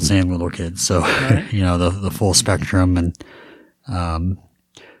adults and little kids. So, right. The full spectrum and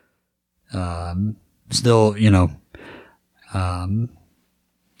still,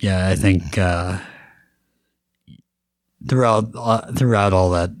 I think throughout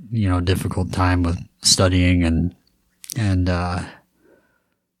all that, difficult time with studying and the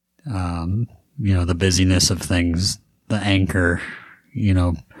busyness of things, the anchor,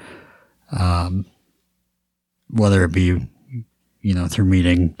 whether it be, through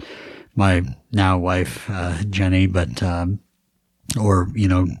meeting my now wife, Jenny, but, or,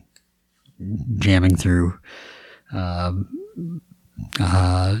 jamming through,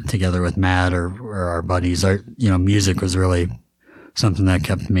 together with Matt or our buddies, music was really something that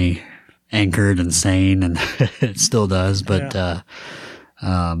kept me anchored and sane, and it still does. But,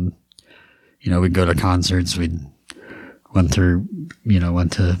 we'd go to concerts. We went to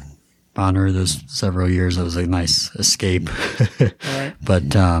Bonnaroo those several years. It was a nice escape. Right.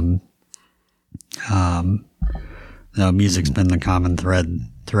 But, music's been the common thread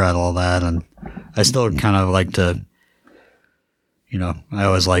throughout all that. And I still kind of like to, I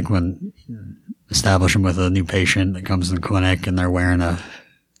always like when establishing with a new patient that comes in the clinic and they're wearing a,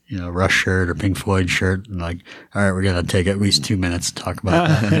 Rush shirt or Pink Floyd shirt, and like, all right, we're going to take at least 2 minutes to talk about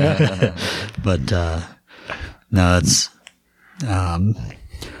that. But, no, it's,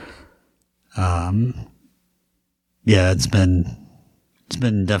 it's been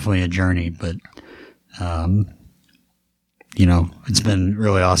definitely a journey, but, it's been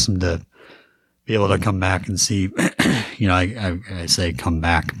really awesome to be able to come back and see, I say come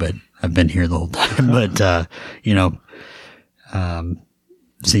back, but I've been here the whole time, but,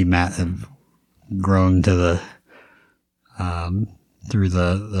 see Matt have grown to the, through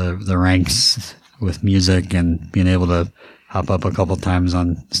the ranks with music and being able to hop up a couple times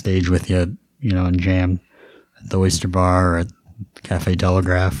on stage with you, and jam at the Oyster Bar or at Cafe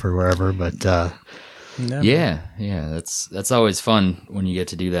Telegraph or wherever. But, yeah, that's always fun when you get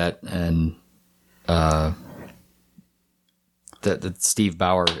to do that. And, that Steve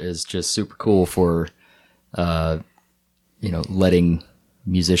Bauer is just super cool for, letting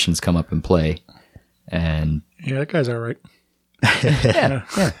musicians come up and play. And yeah, that guy's all right. Yeah.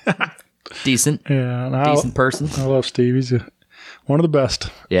 Decent. Yeah. Decent person. I love Steve. He's one of the best.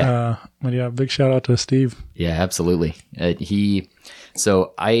 Yeah. But yeah, big shout out to Steve. Yeah, absolutely. In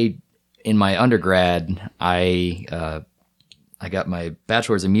my undergrad, I got my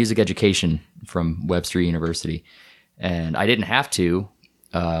bachelor's in music education from Webster University, and I didn't have to,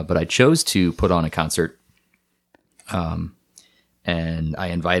 but I chose to put on a concert. And I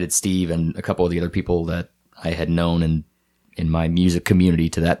invited Steve and a couple of the other people that I had known in my music community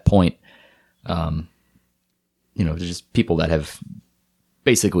to that point. Just people that have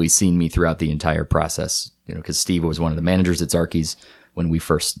basically seen me throughout the entire process, because Steve was one of the managers at Zarky's when we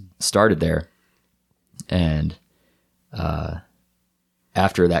first started there. And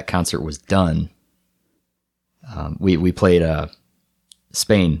after that concert was done, we played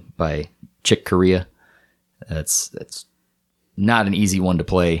Spain by Chick Corea. That's not an easy one to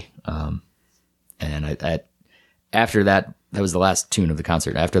play. And after that was the last tune of the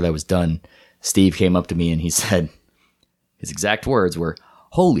concert. After that was done, Steve came up to me and he said, his exact words were,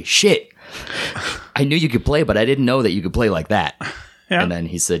 "Holy shit, I knew you could play, but I didn't know that you could play like that." Yeah. And then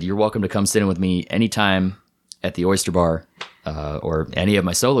he said, "You're welcome to come sit in with me anytime at the Oyster Bar or any of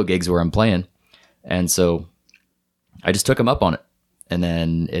my solo gigs where I'm playing. And so I just took him up on it. And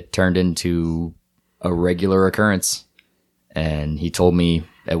then it turned into a regular occurrence. And he told me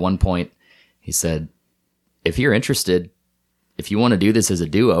at one point, he said, if you're interested, if you want to do this as a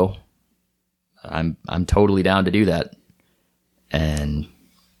duo, I'm totally down to do that. And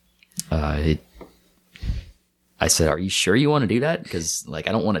I said, are you sure you want to do that? Because like,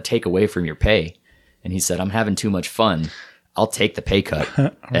 I don't want to take away from your pay. And he said, I'm having too much fun. I'll take the pay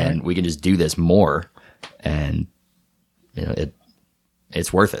cut and we can just do this more. And you know,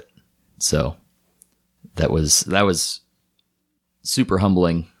 it's worth it. So that was super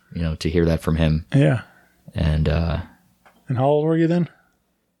humbling, you know, to hear that from him. Yeah. And how old were you then?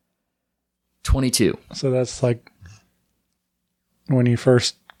 22. So that's like when you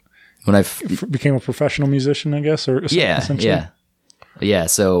first became a professional musician, I guess, or essentially? Yeah.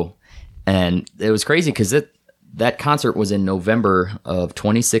 So, and it was crazy because that concert was in November of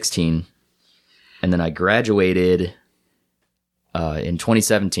 2016, and then I graduated in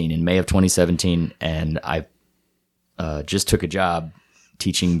 2017, in May of 2017, and I just took a job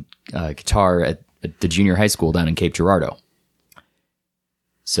teaching guitar at the junior high school down in Cape Girardeau.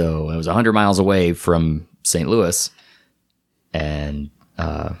 So I was 100 miles away from St. Louis, and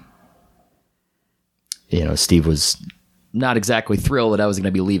you know, Steve was not exactly thrilled that I was going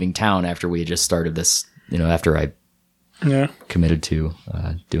to be leaving town after we had just started this, you know, after I committed to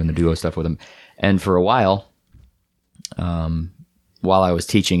doing the duo stuff with him. And for a while I was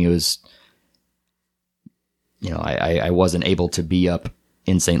teaching, it was, you know, I wasn't able to be up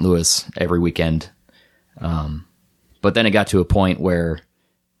in St. Louis every weekend. But then it got to a point where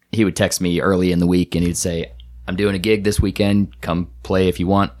he would text me early in the week and he'd say, I'm doing a gig this weekend. Come play if you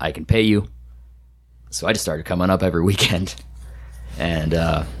want. I can pay you. So I just started coming up every weekend. And,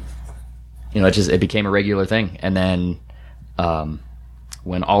 you know, it became a regular thing. And then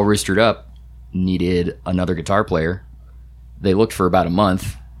when All Roostered Up needed another guitar player, they looked for about a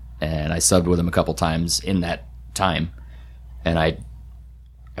month, and I subbed with them a couple times in that time. And I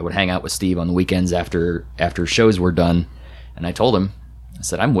would hang out with Steve on the weekends after shows were done. And I told him, I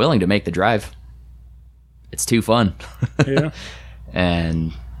said, I'm willing to make the drive. It's too fun. Yeah.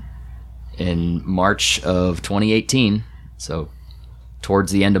 And in March of 2018, so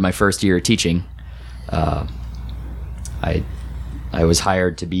towards the end of my first year of teaching, I was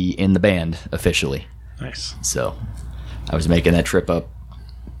hired to be in the band officially. Nice. So I was making that trip up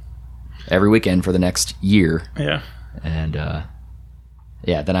every weekend for the next year. Yeah. And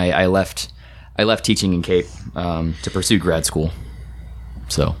then I left teaching in Cape to pursue grad school.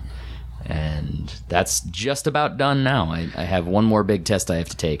 So, and that's just about done now. I have one more big test I have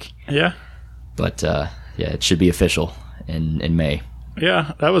to take. Yeah. But it should be official in May.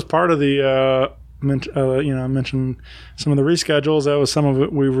 Yeah, that was part of the I mentioned some of the reschedules. That was some of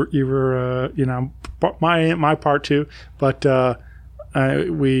it. You were my part too. But you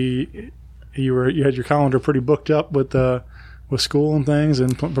had your calendar pretty booked up with school and things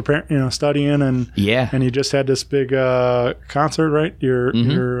and preparing, studying and and you just had this big concert, right?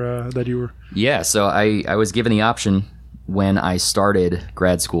 That you were. Yeah, so I was given the option when I started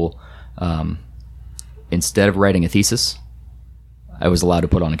grad school. Instead of writing a thesis, I was allowed to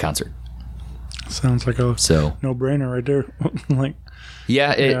put on a concert. Sounds like a no-brainer right there.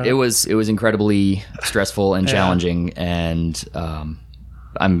 It was incredibly stressful and challenging, and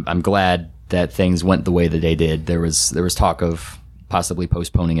I'm glad that things went the way that they did. There was talk of possibly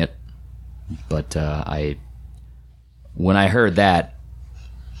postponing it, but when I heard that,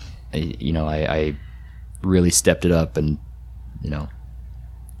 I really stepped it up, and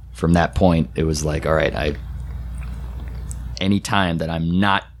from that point it was like, all right, any time that I'm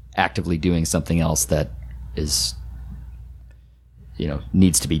not actively doing something else that is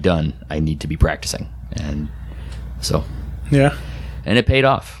needs to be done, I need to be practicing. And so and it paid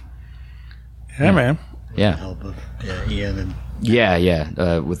off. Man. Yeah. Help of Ian and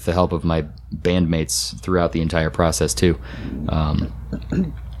with the help of my bandmates throughout the entire process too.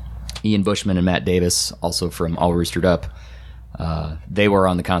 Ian Bushman and Matt Davis, also from All Roostered Up, they were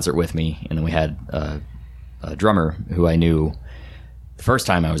on the concert with me, and then we had a drummer who I knew the first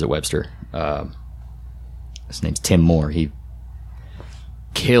time I was at Webster. His name's Tim Moore. He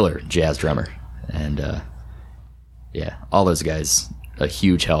killer jazz drummer, and all those guys, a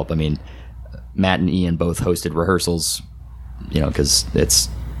huge help. I mean, Matt and Ian both hosted rehearsals, because it's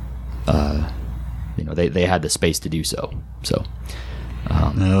they had the space to do so. So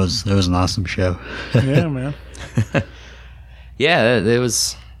it was an awesome show. Yeah, man. Yeah, it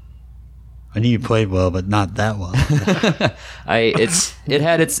was. I knew you played well, but not that well. It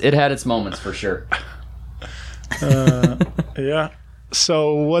had its moments for sure. Yeah.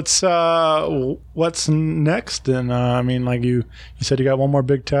 So what's next? And I mean, like you said, you got one more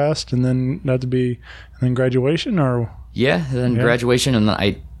big test, and then that'd be, and then graduation, or Yeah, then graduation, and then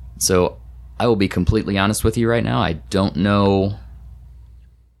I will be completely honest with you right now. I don't know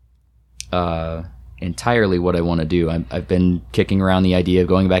entirely what I want to do. I've been kicking around the idea of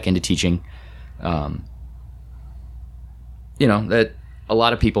going back into teaching. That a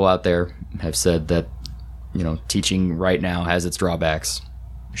lot of people out there have said that, teaching right now has its drawbacks.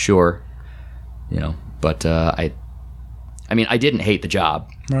 Sure. But I didn't hate the job.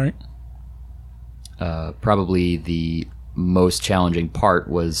 right? Probably the most challenging part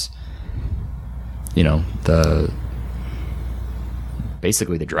was,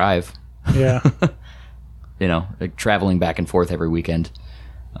 basically the drive. Yeah. Like traveling back and forth every weekend.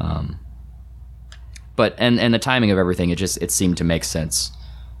 But the timing of everything, it seemed to make sense.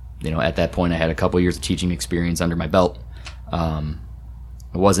 At that point I had a couple years of teaching experience under my belt. I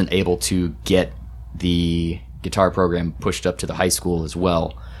wasn't able to get the guitar program pushed up to the high school as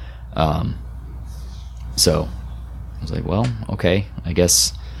well. So I was like, well, okay, I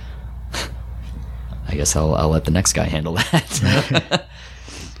guess I'll let the next guy handle that.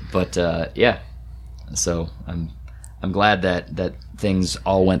 But yeah, so I'm glad that things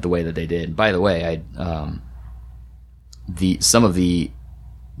all went the way that they did. By the way, some of the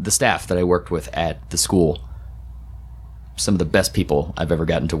staff that I worked with at the school, some of the best people I've ever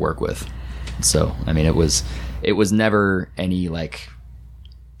gotten to work with. So I mean, it was never any like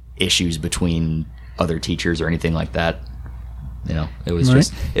issues between other teachers or anything like that. It was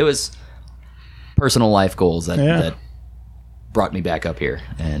Right. it was personal life goals that Yeah. brought me back up here.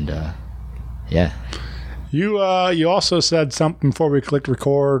 And yeah. You also said something before we clicked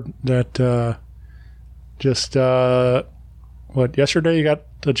record that yesterday you got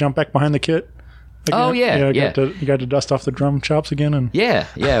to jump back behind the kit again? Oh, yeah. You got to dust off the drum chops again, and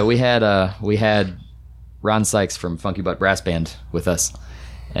Yeah, we had Ron Sykes from Funky Butt Brass Band with us,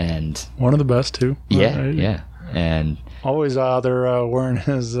 and one of the best too. yeah, and Always there wearing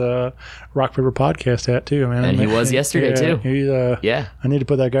his Rock Paper Podcast hat too, man. And he was yesterday, too. He's, yeah, I need to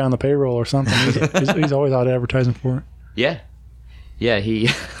put that guy on the payroll or something. He's always out advertising for it. yeah, he.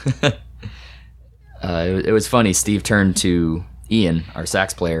 It was funny. Steve turned to Ian, our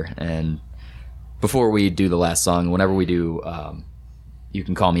sax player, and before we do the last song, whenever we do "You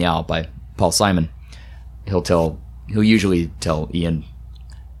Can Call Me Out" by Paul Simon, he'll usually tell Ian,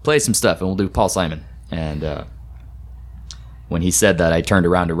 play some stuff, and we'll do Paul Simon. And when he said that, I turned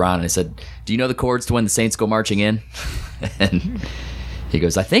around to Ron and I said, "Do you know the chords to When the Saints Go Marching In?" And he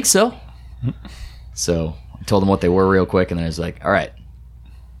goes, "I think so." So I told him what they were real quick, and then I was like, "All right,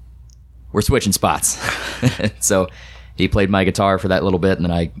 we're switching spots." So he played my guitar for that little bit, and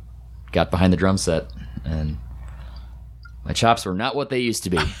then I got behind the drum set, and my chops were not what they used to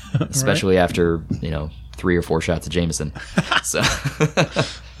be, especially after 3 or 4 shots of Jameson. So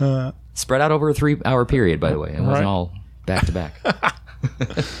spread out over a 3-hour period, by the way. It wasn't all back to back.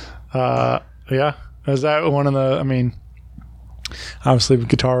 Yeah, is that one of the? I mean, obviously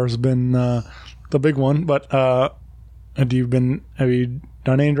guitar has been the big one, but have you done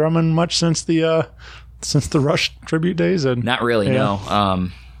any drumming much since the Rush tribute days? And Not really, no.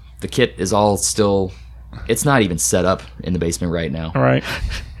 The kit is all still. It's not even set up in the basement right now. all right,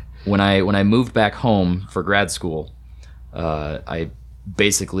 When I moved back home for grad school, I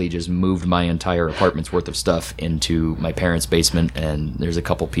basically just moved my entire apartment's worth of stuff into my parents' basement, and there's a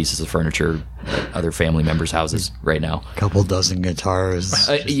couple pieces of furniture at other family members' houses right now. Couple dozen guitars.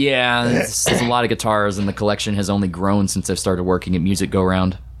 Yeah, there's a lot of guitars, and the collection has only grown since I've started working at Music Go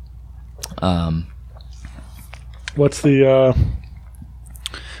Round. what's the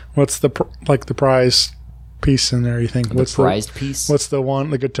the prize piece in there? You think what's The prized piece? What's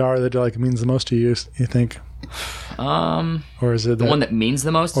the guitar that like means the most to you? You think? Or is it The one that means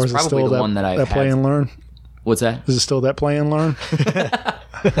the most or is is it probably still the one that I've that play had. and learn? What's that? Is it still that play and learn?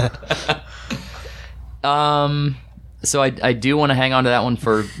 So I do want to hang on to that one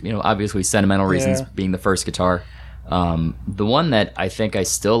for, obviously sentimental reasons, Yeah. being the first guitar. The one that I think I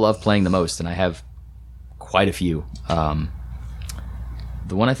still love playing the most, and I have quite a few.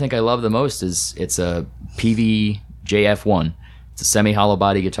 The one I think I love the most it's a PV JF1. It's a semi-hollow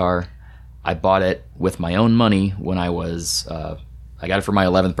body guitar. I bought it with my own money when I got it for my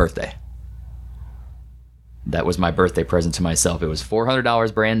 11th birthday. That was my birthday present to myself. It was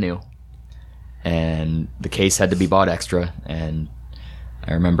 $400 brand new, and the case had to be bought extra. And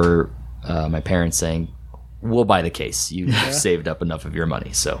I remember my parents saying, "We'll buy the case. You've saved up enough of your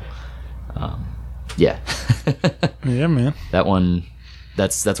money." So, yeah. Yeah, man. That one,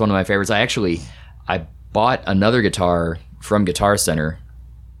 that's one of my favorites. I bought another guitar from Guitar Center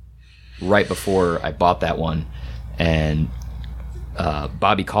right before I bought that one, and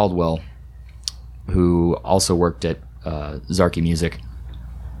Bobby Caldwell, who also worked at Zarky Music,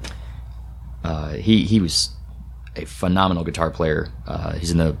 he was a phenomenal guitar player.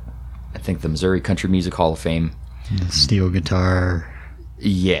 He's in the Missouri Country Music Hall of Fame. Steel guitar.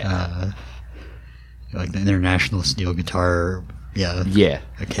 Yeah. Like the International Steel Guitar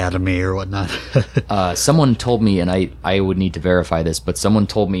Academy or whatnot. Someone told me, and I would need to verify this, but someone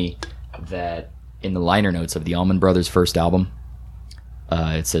told me that in the liner notes of the Allman Brothers' first album,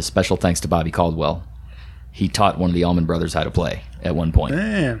 it says, "Special thanks to Bobby Caldwell. He taught one of the Allman Brothers how to play at one point."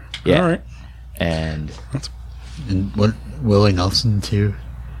 Man. Yeah. All right. And what, Willie Nelson too?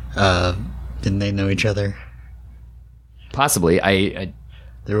 Didn't they know each other? possibly.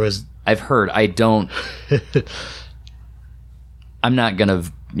 I've heard. I don't. I'm not gonna,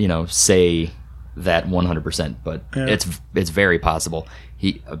 say that 100%, but it's very possible.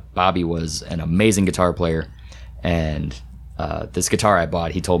 Bobby was an amazing guitar player, and this guitar I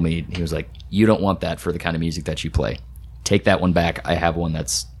bought, he told me, he was like, "You don't want that for the kind of music that you play. Take that one back. I have one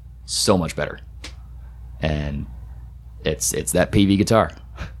that's so much better." And it's that PV guitar.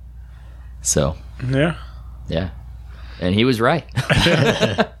 So yeah, and he was right.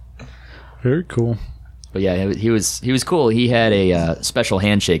 Very cool. But yeah, he was cool. He had a special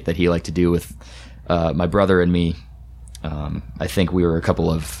handshake that he liked to do with my brother and me. I think we were a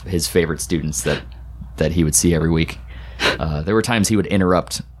couple of his favorite students that he would see every week. There were times he would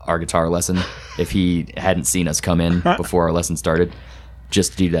interrupt our guitar lesson if he hadn't seen us come in before our lesson started,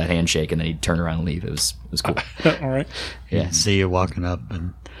 just to do that handshake, and then he'd turn around and leave. It was cool. All right. Yeah. See you walking up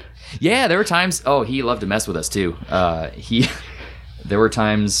and. Yeah, there were times. Oh, he loved to mess with us too. There were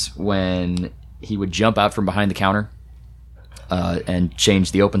times when he would jump out from behind the counter and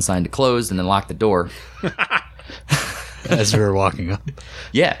change the open sign to closed, and then lock the door as we were walking up.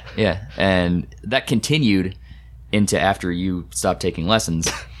 Yeah, and that continued into after you stopped taking lessons.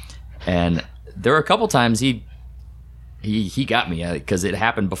 And there were a couple times he got me because it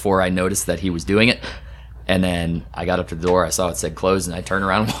happened before I noticed that he was doing it. And then I got up to the door, I saw it said closed, and I turned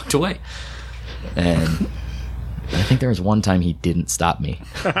around and walked away. And I think there was one time he didn't stop me.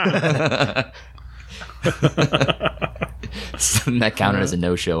 So that counted as a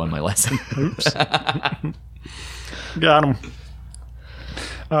no-show on my lesson. Oops. Got him.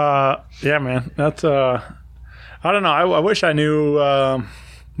 Yeah, man. That's I don't know. I wish I knew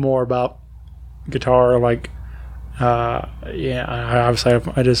more about guitar. Like,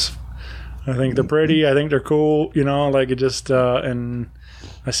 I think they're pretty. I think they're cool. Like it just and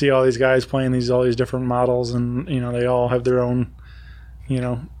I see all these guys playing all these different models, and they all have their own,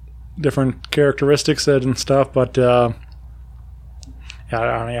 different characteristics and stuff. But I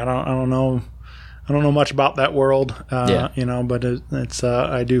don't know. I don't know much about that world. But it's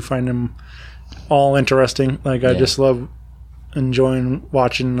I do find them all interesting. Like I just love enjoying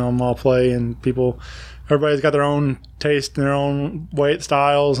watching them all play, and everybody's got their own taste and their own weight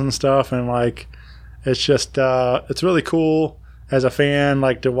styles and stuff, and like it's just it's really cool as a fan,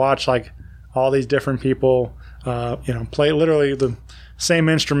 like to watch like all these different people play literally the same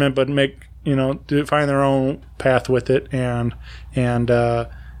instrument but make find their own path with it, and then there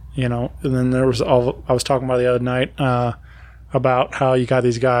was I was talking about the other night about how you got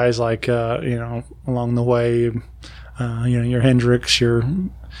these guys like along the way, your Hendrix, your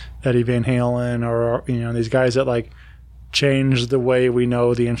Eddie Van Halen, or these guys that like change the way we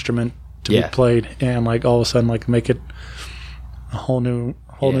know the instrument to be played, and like all of a sudden like make it a whole new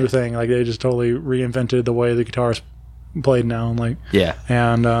thing. Like they just totally reinvented the way the guitar's played now, and like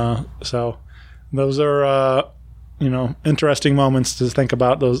and so those are interesting moments to think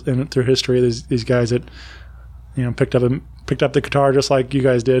about those through history. These guys that picked up the guitar just like you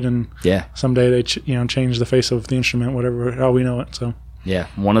guys did, and someday they change the face of the instrument, how we know it. So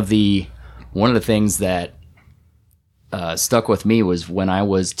one of the things that stuck with me was when I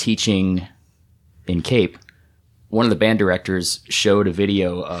was teaching in Cape. One of the band directors showed a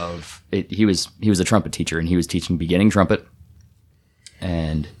video of it. He was a trumpet teacher, and he was teaching beginning trumpet.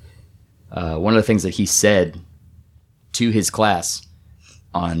 And one of the things that he said to his class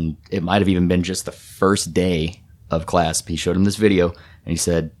it might have even been just the first day of class, he showed him this video, and he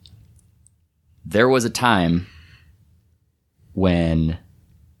said, "There was a time when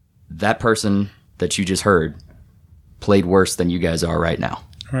that person that you just heard played worse than you guys are right now."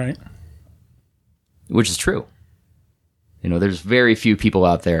 Right. Which is true. There's very few people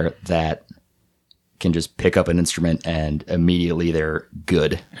out there that can just pick up an instrument and immediately they're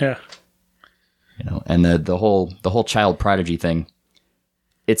good. Yeah. And the whole child prodigy thing.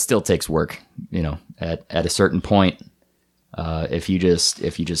 it still takes work, at a certain point. If you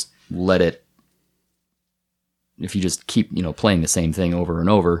just let it, if you just keep, playing the same thing over and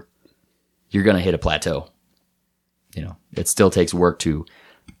over, you're going to hit a plateau. It still takes work to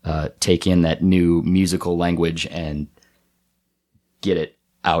take in that new musical language and get it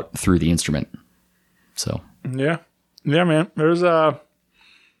out through the instrument. So yeah, man. There's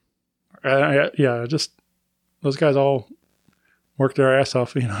just those guys all work their ass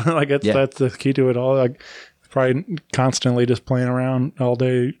off. Like that's the key to it all. Like probably constantly just playing around all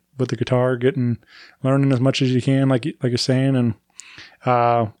day with the guitar, learning as much as you can, like you're saying. And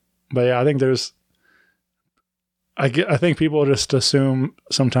but yeah, I think I think people just assume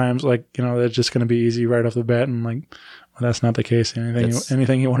sometimes that it's just going to be easy right off the bat, and well, that's not the case.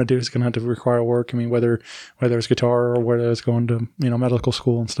 Anything you want to do is going to have to require work. I mean, whether it's guitar or whether it's going to medical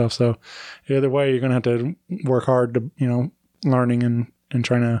school and stuff. So either way, you're going to have to work hard to learning and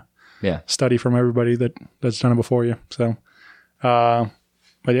trying to study from everybody that's done it before you. So,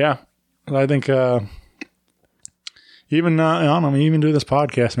 but yeah, I think even even do this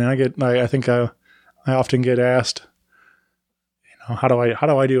podcast, man. I think I often get asked, how do I do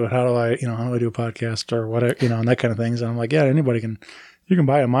it? How do I do a podcast or whatever, and that kind of things. And I'm like, yeah, anybody can. You can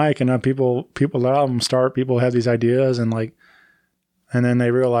buy a mic, and people let them start. People have these ideas, and then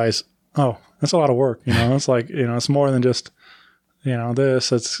they realize, oh, that's a lot of work. It's like it's more than just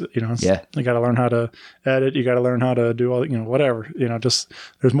this. It's you got to learn how to edit. You got to learn how to do all whatever. Just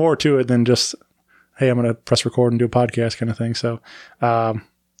there's more to it than just, hey, I'm going to press record and do a podcast kind of thing. So.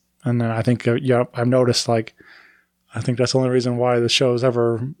 And then I think, I've noticed, I think that's the only reason why the show's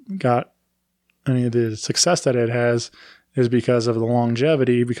ever got any of the success that it has is because of the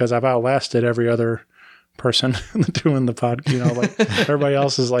longevity, because I've outlasted every other person doing the pod. Everybody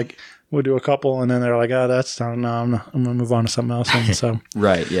else is we'll do a couple, and then they're like, oh, that's not, no, I'm going to move on to something else. And so,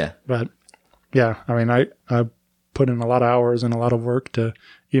 right, yeah. But, yeah, I mean, I put in a lot of hours and a lot of work to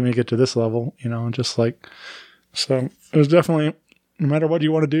even get to this level, and just so it was definitely... No matter what you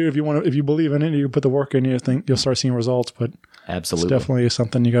want to do, if you believe in it, you put the work in, you think you'll start seeing results. But absolutely, it's definitely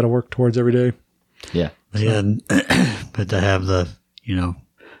something you got to work towards every day. Yeah. Yeah. But to have the, kind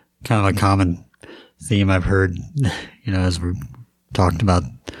of a common theme I've heard, as we talked about,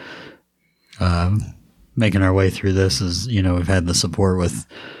 making our way through this is, we've had the support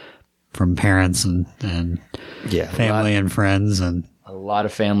from parents and family and friends, and a lot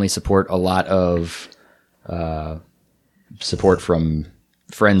of family support, a lot of, support from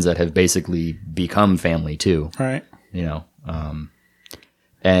friends that have basically become family too. Right.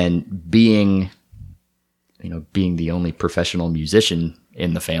 And being the only professional musician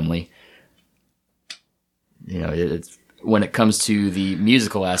in the family, it's when it comes to the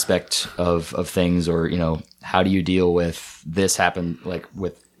musical aspect of things, or, how do you deal with this happen,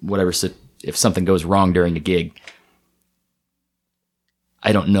 with whatever, if something goes wrong during a gig,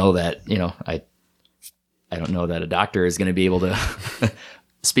 I don't know that, I don't know that a doctor is going to be able to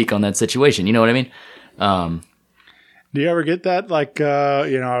speak on that situation. You know what I mean? Do you ever get that?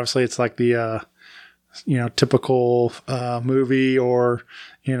 Obviously it's like the, typical movie or,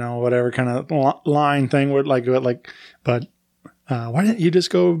 whatever kind of line thing would but why didn't you just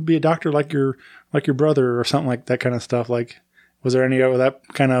go be a doctor like your brother or something like that kind of stuff? Was there any of that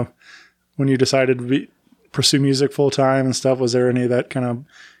kind of, when you decided to pursue music full time and stuff, was there any of that kind of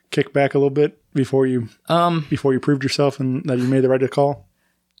kick back a little bit before you proved yourself and that you made the right call?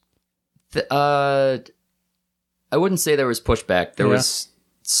 I wouldn't say there was pushback. There was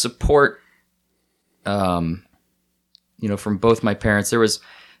support, from both my parents. There was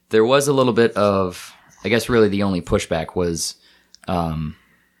a little bit of, I guess really the only pushback was, my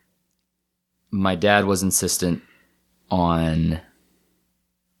dad was insistent on,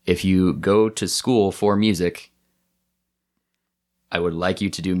 if you go to school for music, I would like you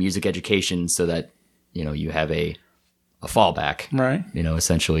to do music education so that, you have a fallback, right?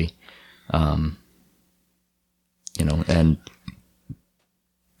 Essentially, and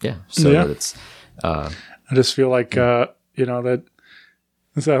so it's, I just feel like, that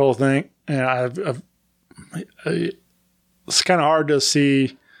it's that whole thing. And it's kind of hard to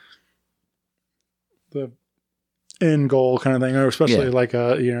see the end goal kind of thing, or especially you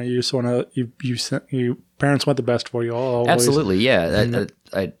just want to, you parents want the best for you all. Always. Absolutely. Yeah.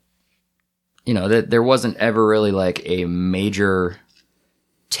 There wasn't ever really a major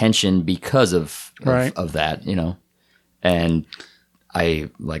tension because of that, and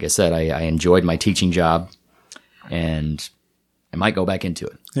like I said, I enjoyed my teaching job, and I might go back into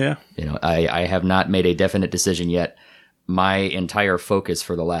it. Yeah. I have not made a definite decision yet. My entire focus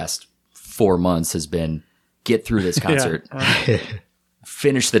for the last 4 months has been get through this concert. Yeah, right.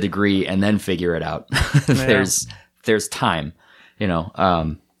 finish the degree and then figure it out. There's time, you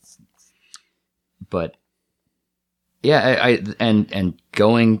know. But yeah, I and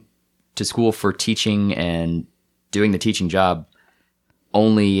going to school for teaching and doing the teaching job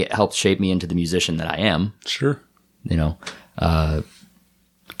only helped shape me into the musician that I am. Sure. You know,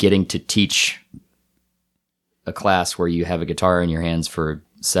 getting to teach a class where you have a guitar in your hands for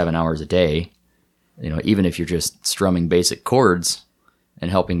 7 hours a day, you know, even if you're just strumming basic chords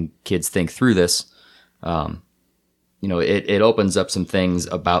and helping kids think through this, you know, it opens up some things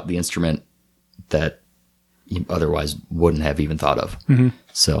about the instrument that you otherwise wouldn't have even thought of. Mm-hmm.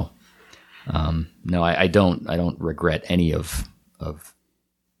 So, no, I don't regret any of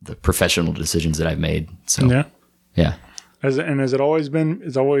the professional decisions that I've made. So, yeah. Has it always been?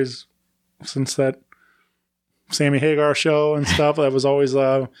 It's always since that Sammy Hagar show and stuff. That was always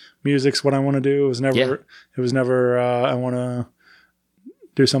music's what I want to do. It was never. Yeah. It was never. I want to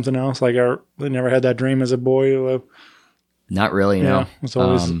do something else. Like I never had that dream as a boy. Not really. No. It's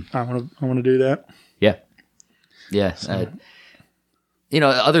always I want to do that. Yeah. Yeah. So. You know,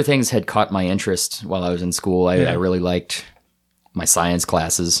 other things had caught my interest while I was in school. I really liked my science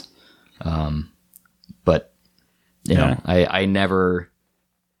classes, but you know, I never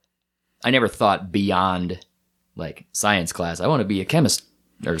thought beyond like science class. I want to be a chemist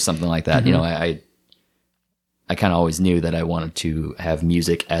or something like that. Mm-hmm. You know, I kind of always knew that I wanted to have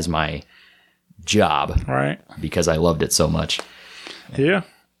music as my job, right? Because I loved it so much. Yeah.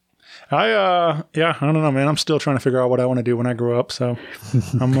 I don't know, man. I'm still trying to figure out what I want to do when I grow up. So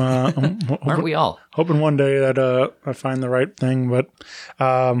I'm aren't we all hoping one day that I find the right thing. But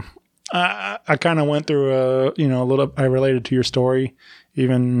I kind of went through a little. I related to your story,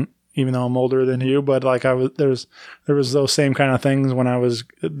 even though I'm older than you. But like there was those same kind of things when I was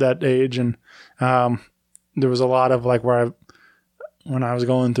that age, and there was a lot of like when I was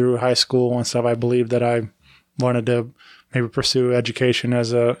going through high school and stuff. I believed that I wanted to maybe pursue education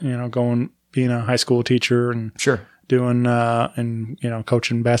as being a high school teacher and doing and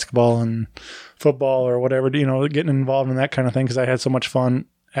coaching basketball and football or whatever, getting involved in that kind of thing, because I had so much fun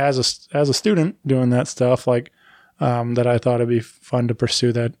as a student doing that stuff, like that I thought it'd be fun to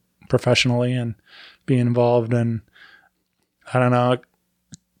pursue that professionally and be involved. And I don't know, I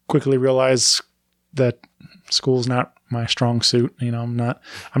quickly realized that school's not my strong suit. I'm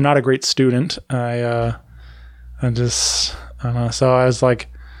not a great student. I don't know. So I was like,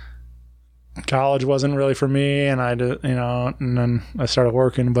 college wasn't really for me, and I did, and then I started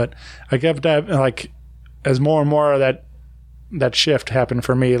working. But I kept like, as more and more of that shift happened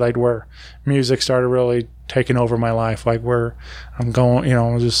for me, like where music started really taking over my life, like where I'm going,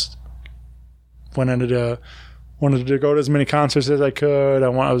 just wanted to go to as many concerts as I could.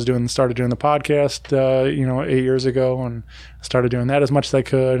 Started doing the podcast, 8 years ago, and started doing that as much as I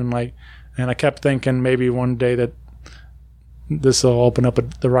could, and I kept thinking maybe one day that this will open up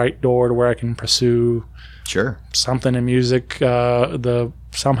the right door to where I can pursue something in music.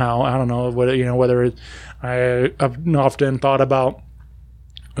 Somehow, I don't know whether I've often thought about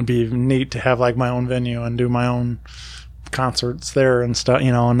it'd be neat to have like my own venue and do my own concerts there and stuff,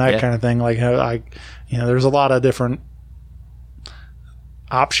 and that kind of thing. Like there's a lot of different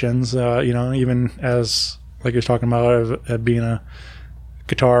options, even as like you're talking about being a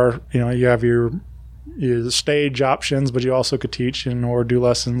guitar, you have your stage options, but you also could teach or do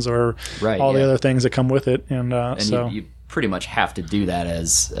lessons or all the other things that come with it. And so you pretty much have to do that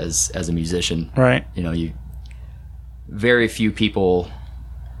as a musician, right? Very few people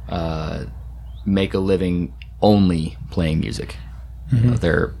make a living only playing music. Mm-hmm.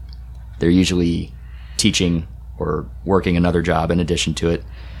 They're usually teaching or working another job in addition to it,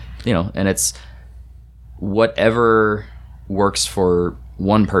 and it's whatever works for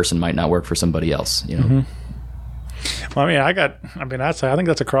one person might not work for somebody else, Mm-hmm. Well, I think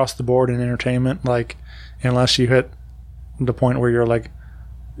that's across the board in entertainment. Like, unless you hit the point where you're like,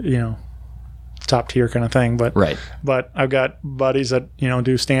 top tier kind of thing. But right. But I've got buddies that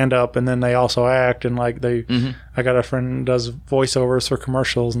do stand up, and then they also act, and like I got a friend who does voiceovers for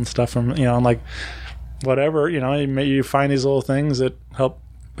commercials and stuff. From like whatever, you find these little things that help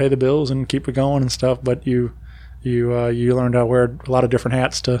pay the bills and keep it going and stuff. But you learned how to wear a lot of different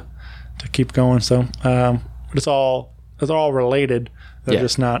hats to keep going. So, but it's all related. They're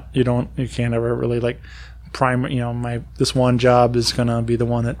just not, you can't ever really like this one job is going to be the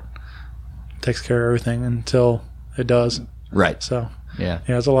one that takes care of everything until it does. Right. So yeah,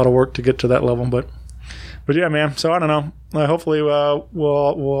 it's a lot of work to get to that level, but yeah, man. So I don't know. Hopefully, we'll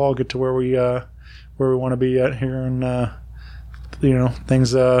all get to where we want to be at here, and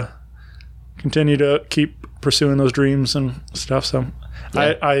things continue to keep pursuing those dreams and stuff. So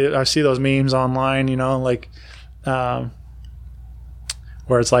Yeah. I see those memes online, you know, like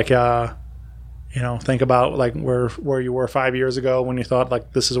where it's like you know, think about like where you were 5 years ago when you thought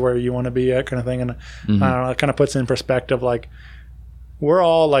like this is where you want to be at, kind of thing. And I don't know, it kind of puts in perspective like we're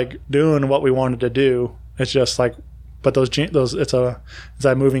all like doing what we wanted to do. It's just like, but those it's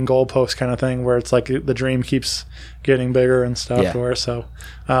that moving goalpost kind of thing where it's like the dream keeps getting bigger and stuff. Yeah. Where so,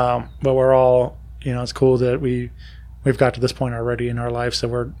 but we're all, you know, it's cool that we've got to this point already in our life.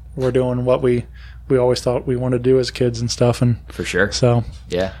 So we're doing what we always thought we wanted to do as kids and stuff. And For sure. so,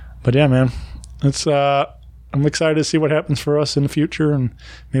 Yeah. but yeah, man, it's I'm excited to see what happens for us in the future, and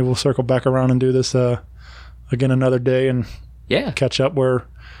maybe we'll circle back around and do this again another day and Yeah. catch up where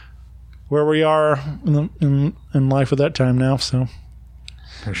we are in life at that time now. So,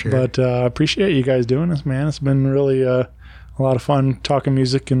 For sure. but I appreciate you guys doing this, man. It's been really a lot of fun talking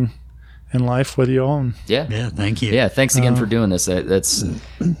music and life with you all. And Yeah. yeah, thank you. Yeah, thanks again for doing this. That's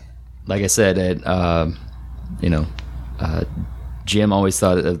like I said, Jim always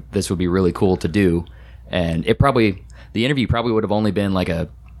thought that this would be really cool to do, and the interview probably would have only been like a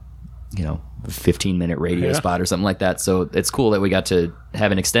 15-minute radio Yeah. spot or something like that. So it's cool that we got to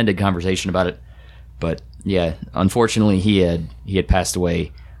have an extended conversation about it. But yeah, unfortunately, he had passed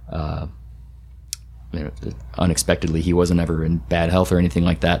away unexpectedly. He wasn't ever in bad health or anything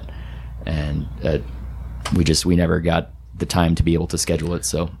like that, and we never got the time to be able to schedule it.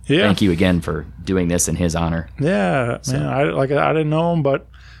 So Yeah. thank you again for doing this in his honor. yeah, man, I didn't know him, but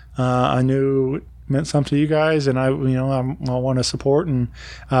I knew it meant something to you guys, and I want to support, and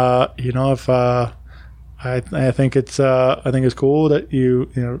if I think it's cool that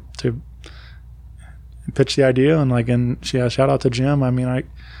you to pitch the idea, and shout out to Jim. I mean,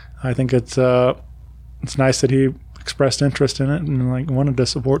 I think it's nice that he expressed interest in it and like wanted to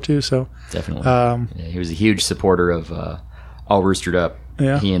support too. So Definitely. Yeah, he was a huge supporter of All Roostered Up.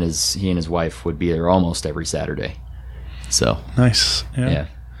 Yeah. He and his wife would be there almost every Saturday. So nice. yeah.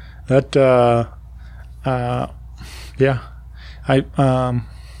 That I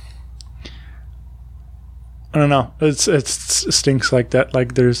don't know. It stinks like that.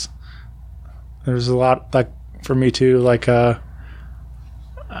 Like there's a lot, like for me too, like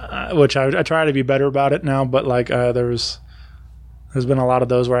which I try to be better about it now, but like there's been a lot of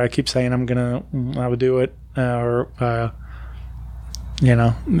those where I keep saying I would do it, or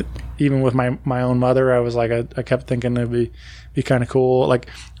even with my own mother, I was like I kept thinking it'd be kind of cool. Like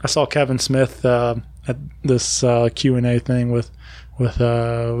I saw Kevin Smith at this Q&A thing with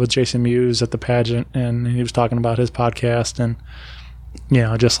Jason Mewes at the pageant, and he was talking about his podcast, and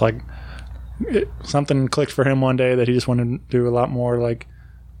just like something clicked for him one day that he just wanted to do a lot more like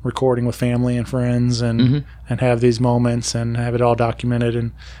recording with family and friends, and have these moments and have it all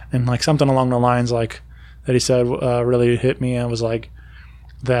documented, and like something along the lines like that he said really hit me, and was like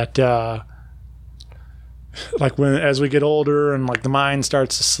that like as we get older and like the mind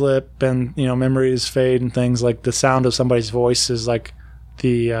starts to slip and memories fade and things, like the sound of somebody's voice is like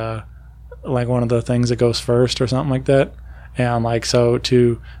the like one of the things that goes first or something like that. And like so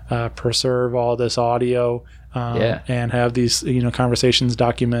to preserve all this audio and have these conversations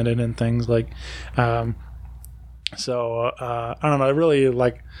documented and things like I don't know, it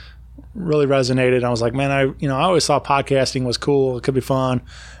really resonated. I was like, man, I always thought podcasting was cool, it could be fun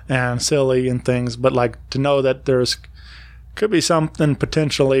and silly and things, but like to know that could be something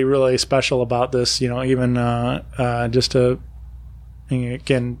potentially really special about this, even just to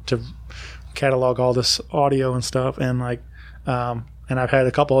catalog all this audio and stuff, and like and I've had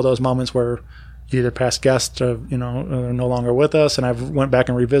a couple of those moments where either past guests are no longer with us, and I've went back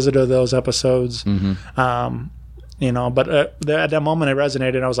and revisited those episodes. But at that moment it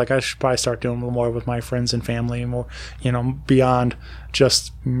resonated. I was like, I should probably start doing more with my friends and family, more, beyond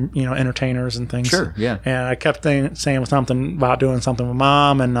just, entertainers and things. Sure, yeah. And I kept saying something about doing something with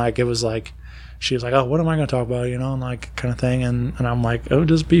Mom, and like, it was like, she was like, oh, what am I going to talk about, and like kind of thing. And I'm like, oh,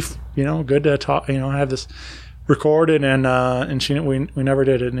 just be, good to talk, have this recorded. And we never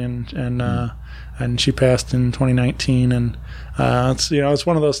did it. And she passed in 2019, and it's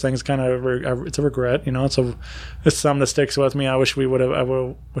one of those things. Kind of, it's a regret. It's something that sticks with me. I wish we would have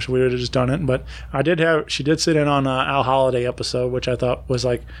just done it. But she did sit in on Al Holiday episode, which I thought was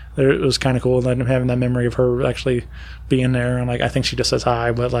like, it was kind of cool. And having that memory of her actually being there, and like I think she just says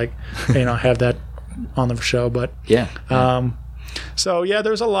hi, but like have that on the show. But so yeah,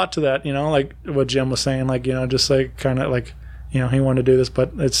 there's a lot to that. Like what Jim was saying, like just like kind of like. He wanted to do this,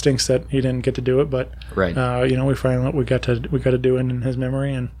 but it stinks that he didn't get to do it. But right, we finally we got to do it in his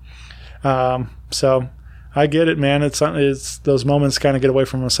memory, and so I get it, man. It's those moments kind of get away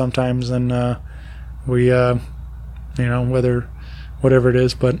from us sometimes, and we, whatever it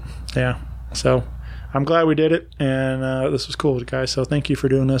is, but yeah. So I'm glad we did it, and this was cool, guys. So thank you for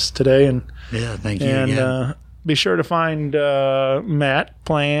doing this today, and Yeah, thank you. and again. be sure to find Matt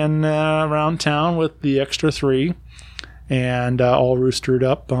playing around town with the Extra 3, and all roostered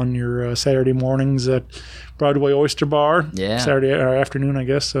up on your Saturday mornings at Broadway Oyster Bar. Yeah. Saturday or afternoon, I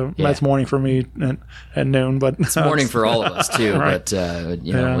guess. So Yeah. that's morning for me at noon, but It's morning for all of us too, Right. but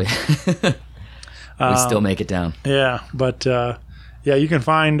we still make it down. Yeah, but you can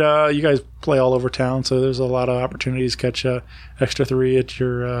find you guys play all over town, so there's a lot of opportunities to catch Extra 3 at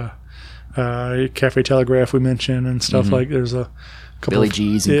your Cafe Telegraph we mentioned and stuff like. There's a couple Billy of,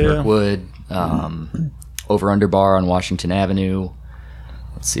 G's in Kirkwood, Over Under Bar on Washington Avenue.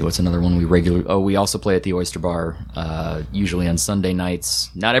 Let's see, what's another one we also play at the Oyster Bar, usually on Sunday nights.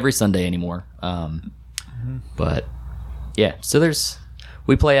 Not every Sunday anymore. But yeah, so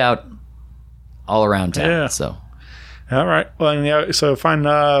we play out all around town. Yeah. So All right. Well, and yeah, so find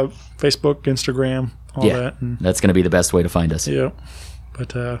Facebook, Instagram, all yeah, that. And, that's going to be the best way to find us. yeah.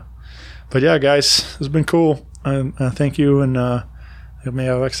 But yeah, guys, it's been cool. Thank you. And like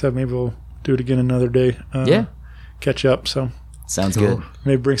I said, maybe we'll do it again another day. Yeah. Catch up. So Sounds good.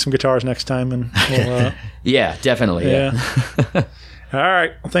 maybe bring some guitars next time, and we'll, Yeah, definitely. Yeah. yeah. All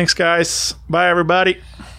right. Well, thanks, guys. Bye, everybody.